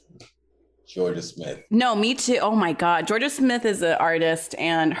 Love Georgia Smith. No, me too. Oh my God. Georgia Smith is an artist,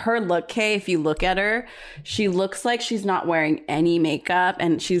 and her look, Kay, if you look at her, she looks like she's not wearing any makeup,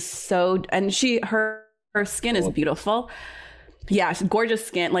 and her skin is beautiful. Yeah, she's gorgeous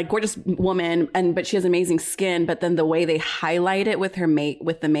skin, like gorgeous woman, but she has amazing skin. But then the way they highlight it with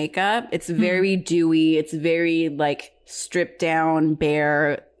the makeup, it's very dewy. It's very like stripped down,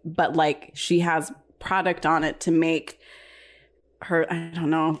 bare, but like she has product on it to make her, I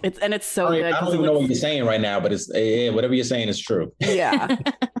don't know. It's so good. I don't even know what you're saying right now, but it's whatever you're saying is true. Yeah.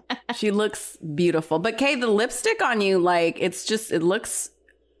 She looks beautiful. But Kay, the lipstick on you, like it looks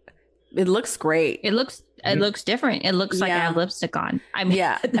great. It looks different. It looks like I have lipstick on. I mean,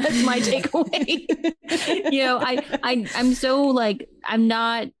 that's my takeaway. I'm so like, I'm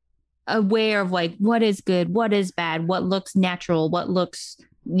not aware of like what is good, what is bad, what looks natural, what looks,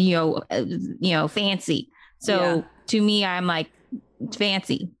 fancy. So to me, I'm like, it's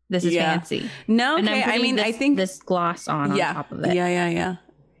fancy. This is fancy. No, okay. I mean, I think this gloss on top of it. Yeah.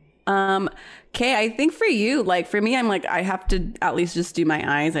 Kay, I think for you, like for me, I'm like, I have to at least just do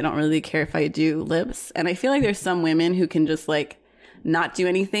my eyes. I don't really care if I do lips. And I feel like there's some women who can just like not do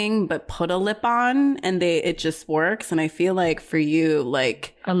anything but put a lip on and it just works. And I feel like for you,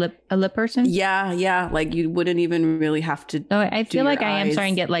 like a lip person. Yeah. Like you wouldn't even really have to. Oh, I feel like I am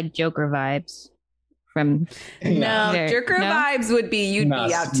starting to get like Joker vibes. From Joker vibes would be you'd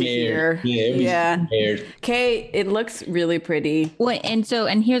be out to here. Yeah. Okay, it looks really pretty. Well, and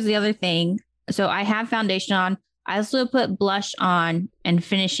here's the other thing. So I have foundation on. I also put blush on and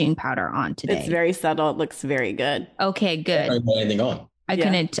finishing powder on today. It's very subtle. It looks very good. Okay, good. I don't put anything on.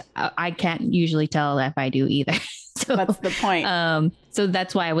 I can't usually tell if I do either. So that's the point. So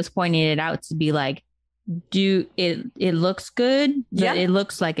that's why I was pointing it out to be like, it looks good, but it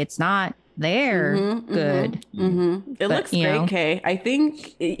looks like it's not there. Good. It looks great, Kay. I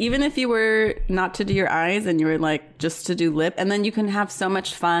think even if you were not to do your eyes and you were like just to do lip, and then you can have so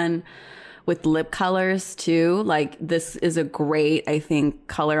much fun with lip colors too. Like this is a great, I think,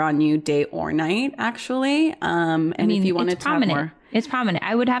 color on you day or night, actually. If you wanted to have more, it's prominent.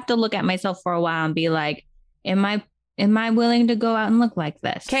 I would have to look at myself for a while and be like, am I willing to go out and look like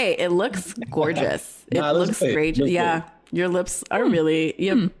this? Okay, it looks gorgeous. It looks great. Yeah. Your lips are really,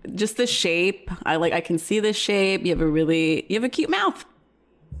 you have just the shape. I can see the shape. You have a cute mouth.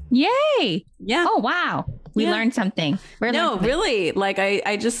 Yay. Yeah. Oh, wow. We learned something. Really. Like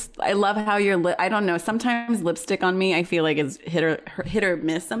I love how your lip, I don't know. Sometimes lipstick on me, I feel like is hit or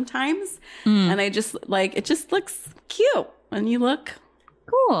miss sometimes. And I just like, it just looks cute and you look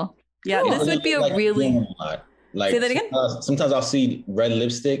cool. Yeah. This would be a really, like, say that again. Sometimes I'll see red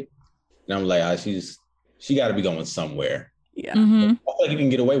lipstick and I'm like, she got to be going somewhere. Yeah. I feel like you can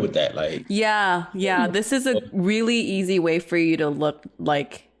get away with that. Like, yeah. This is a really easy way for you to look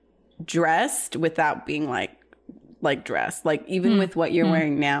like dressed without being like dressed. Like even with what you're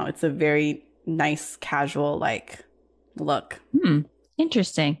wearing now, it's a very nice casual like look.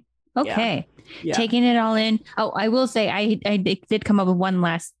 Interesting. Okay. Yeah. Taking it all in. Oh, I will say I did come up with one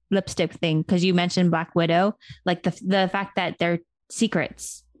last lipstick thing because you mentioned Black Widow, like the fact that they're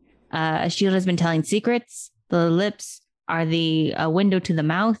secrets. Shield has been telling secrets. The lips are the window to the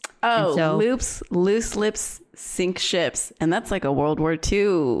mouth. Oh, so, loose lips sink ships. And that's like a World War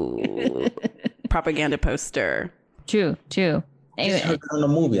II propaganda poster. True. I heard on the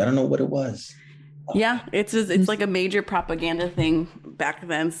movie. I don't know what it was. Yeah, it's like a major propaganda thing back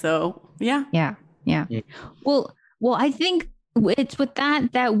then. So yeah. Well, I think it's with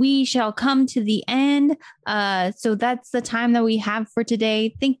that we shall come to the end. So that's the time that we have for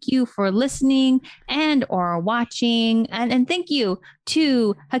today. Thank you for listening and or watching, and thank you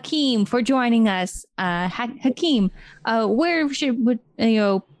to Hakeem for joining us. Hakeem, where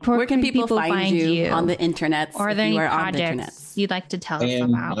can people find you on the internet? Or are there any projects you'd like to tell us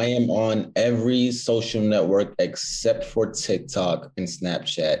about? I am on every social network except for TikTok and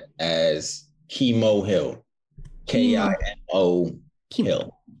Snapchat as Kimo Hill. Kimo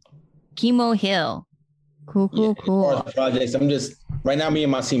Hill. Kimo Hill. Cool. As far as projects, I'm just right now. Me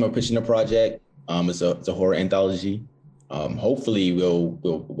and my team are pitching a project. It's a horror anthology. Hopefully,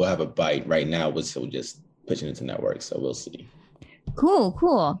 we'll have a bite. Right now, we're still just pitching it to networks, so we'll see. Cool.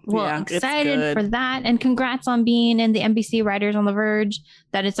 Well, Yeah, excited for that. And congrats on being in the NBC Writers on the Verge.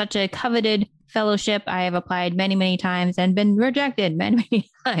 That is such a coveted fellowship. I have applied many times and been rejected many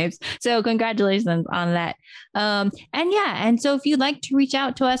times. So congratulations on that. And so if you'd like to reach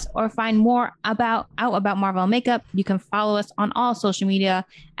out to us or find more about Marvel and Makeup, you can follow us on all social media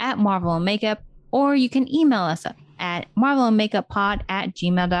at Marvel and Makeup, or you can email us at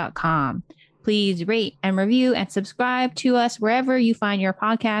marvelandmakeuppod@gmail.com. Please rate and review and subscribe to us wherever you find your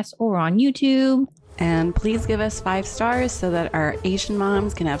podcasts or on YouTube. And please give us 5 stars so that our Asian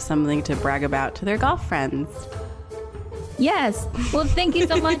moms can have something to brag about to their golf friends. Yes. Well, thank you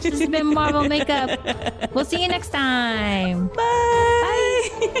so much. This has been Marvel Makeup. We'll see you next time. Bye.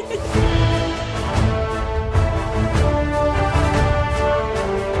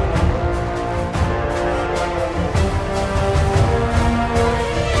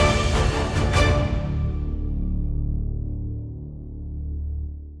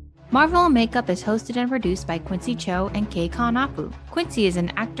 Marvel Makeup is hosted and produced by Quincy Cho and Kei Kanapu. Quincy is an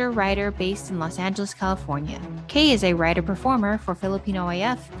actor-writer based in Los Angeles, California. Kei is a writer-performer for Filipino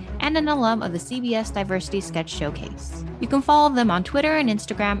AF and an alum of the CBS Diversity Sketch Showcase. You can follow them on Twitter and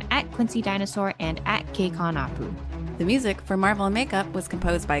Instagram at Quincy Dinosaur and at Kei Kanapu. The music for Marvel and Makeup was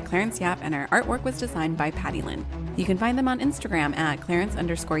composed by Clarence Yap, and our artwork was designed by Patty Lynn. You can find them on Instagram at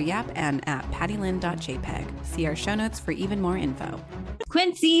Clarence_Yap and at pattylyn.jpg. See our show notes for even more info.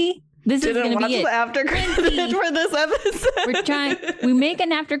 Quincy, this is going to be it. The after credit for this episode. We make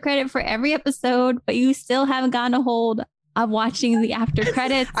an after credit for every episode, but you still haven't gotten a hold of watching the after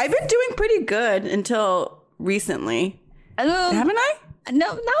credits. I've been doing pretty good until recently. Haven't I? No,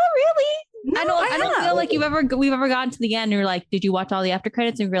 not really. No, I don't feel like we've ever gotten to the end and you're like, did you watch all the after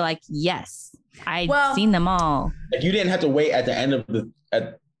credits? And you're like, yes, I've seen them all. Like, you didn't have to wait at the end of the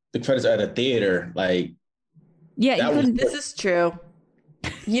credits at a theater. Like, yeah, this is true.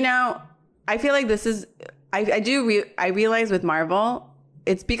 You know, I feel like this is, I realize with Marvel,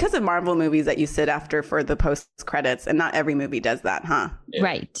 it's because of Marvel movies that you sit after for the post credits, and not every movie does that, huh? Yeah.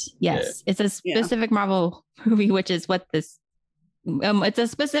 Right. Yes. Yeah. It's a specific Marvel movie, which is what this, it's a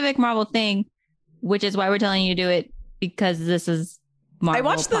specific Marvel thing, which is why we're telling you to do it, because this is Marvel. I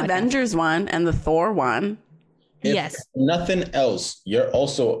watched the Avengers one and the Thor one. If nothing else, you're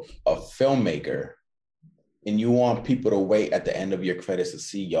also a filmmaker. And you want people to wait at the end of your credits to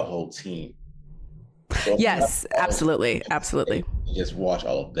see your whole team. So yes, absolutely. Just watch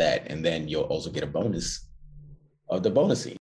all of that, and then you'll also get a bonus of the bonus scene.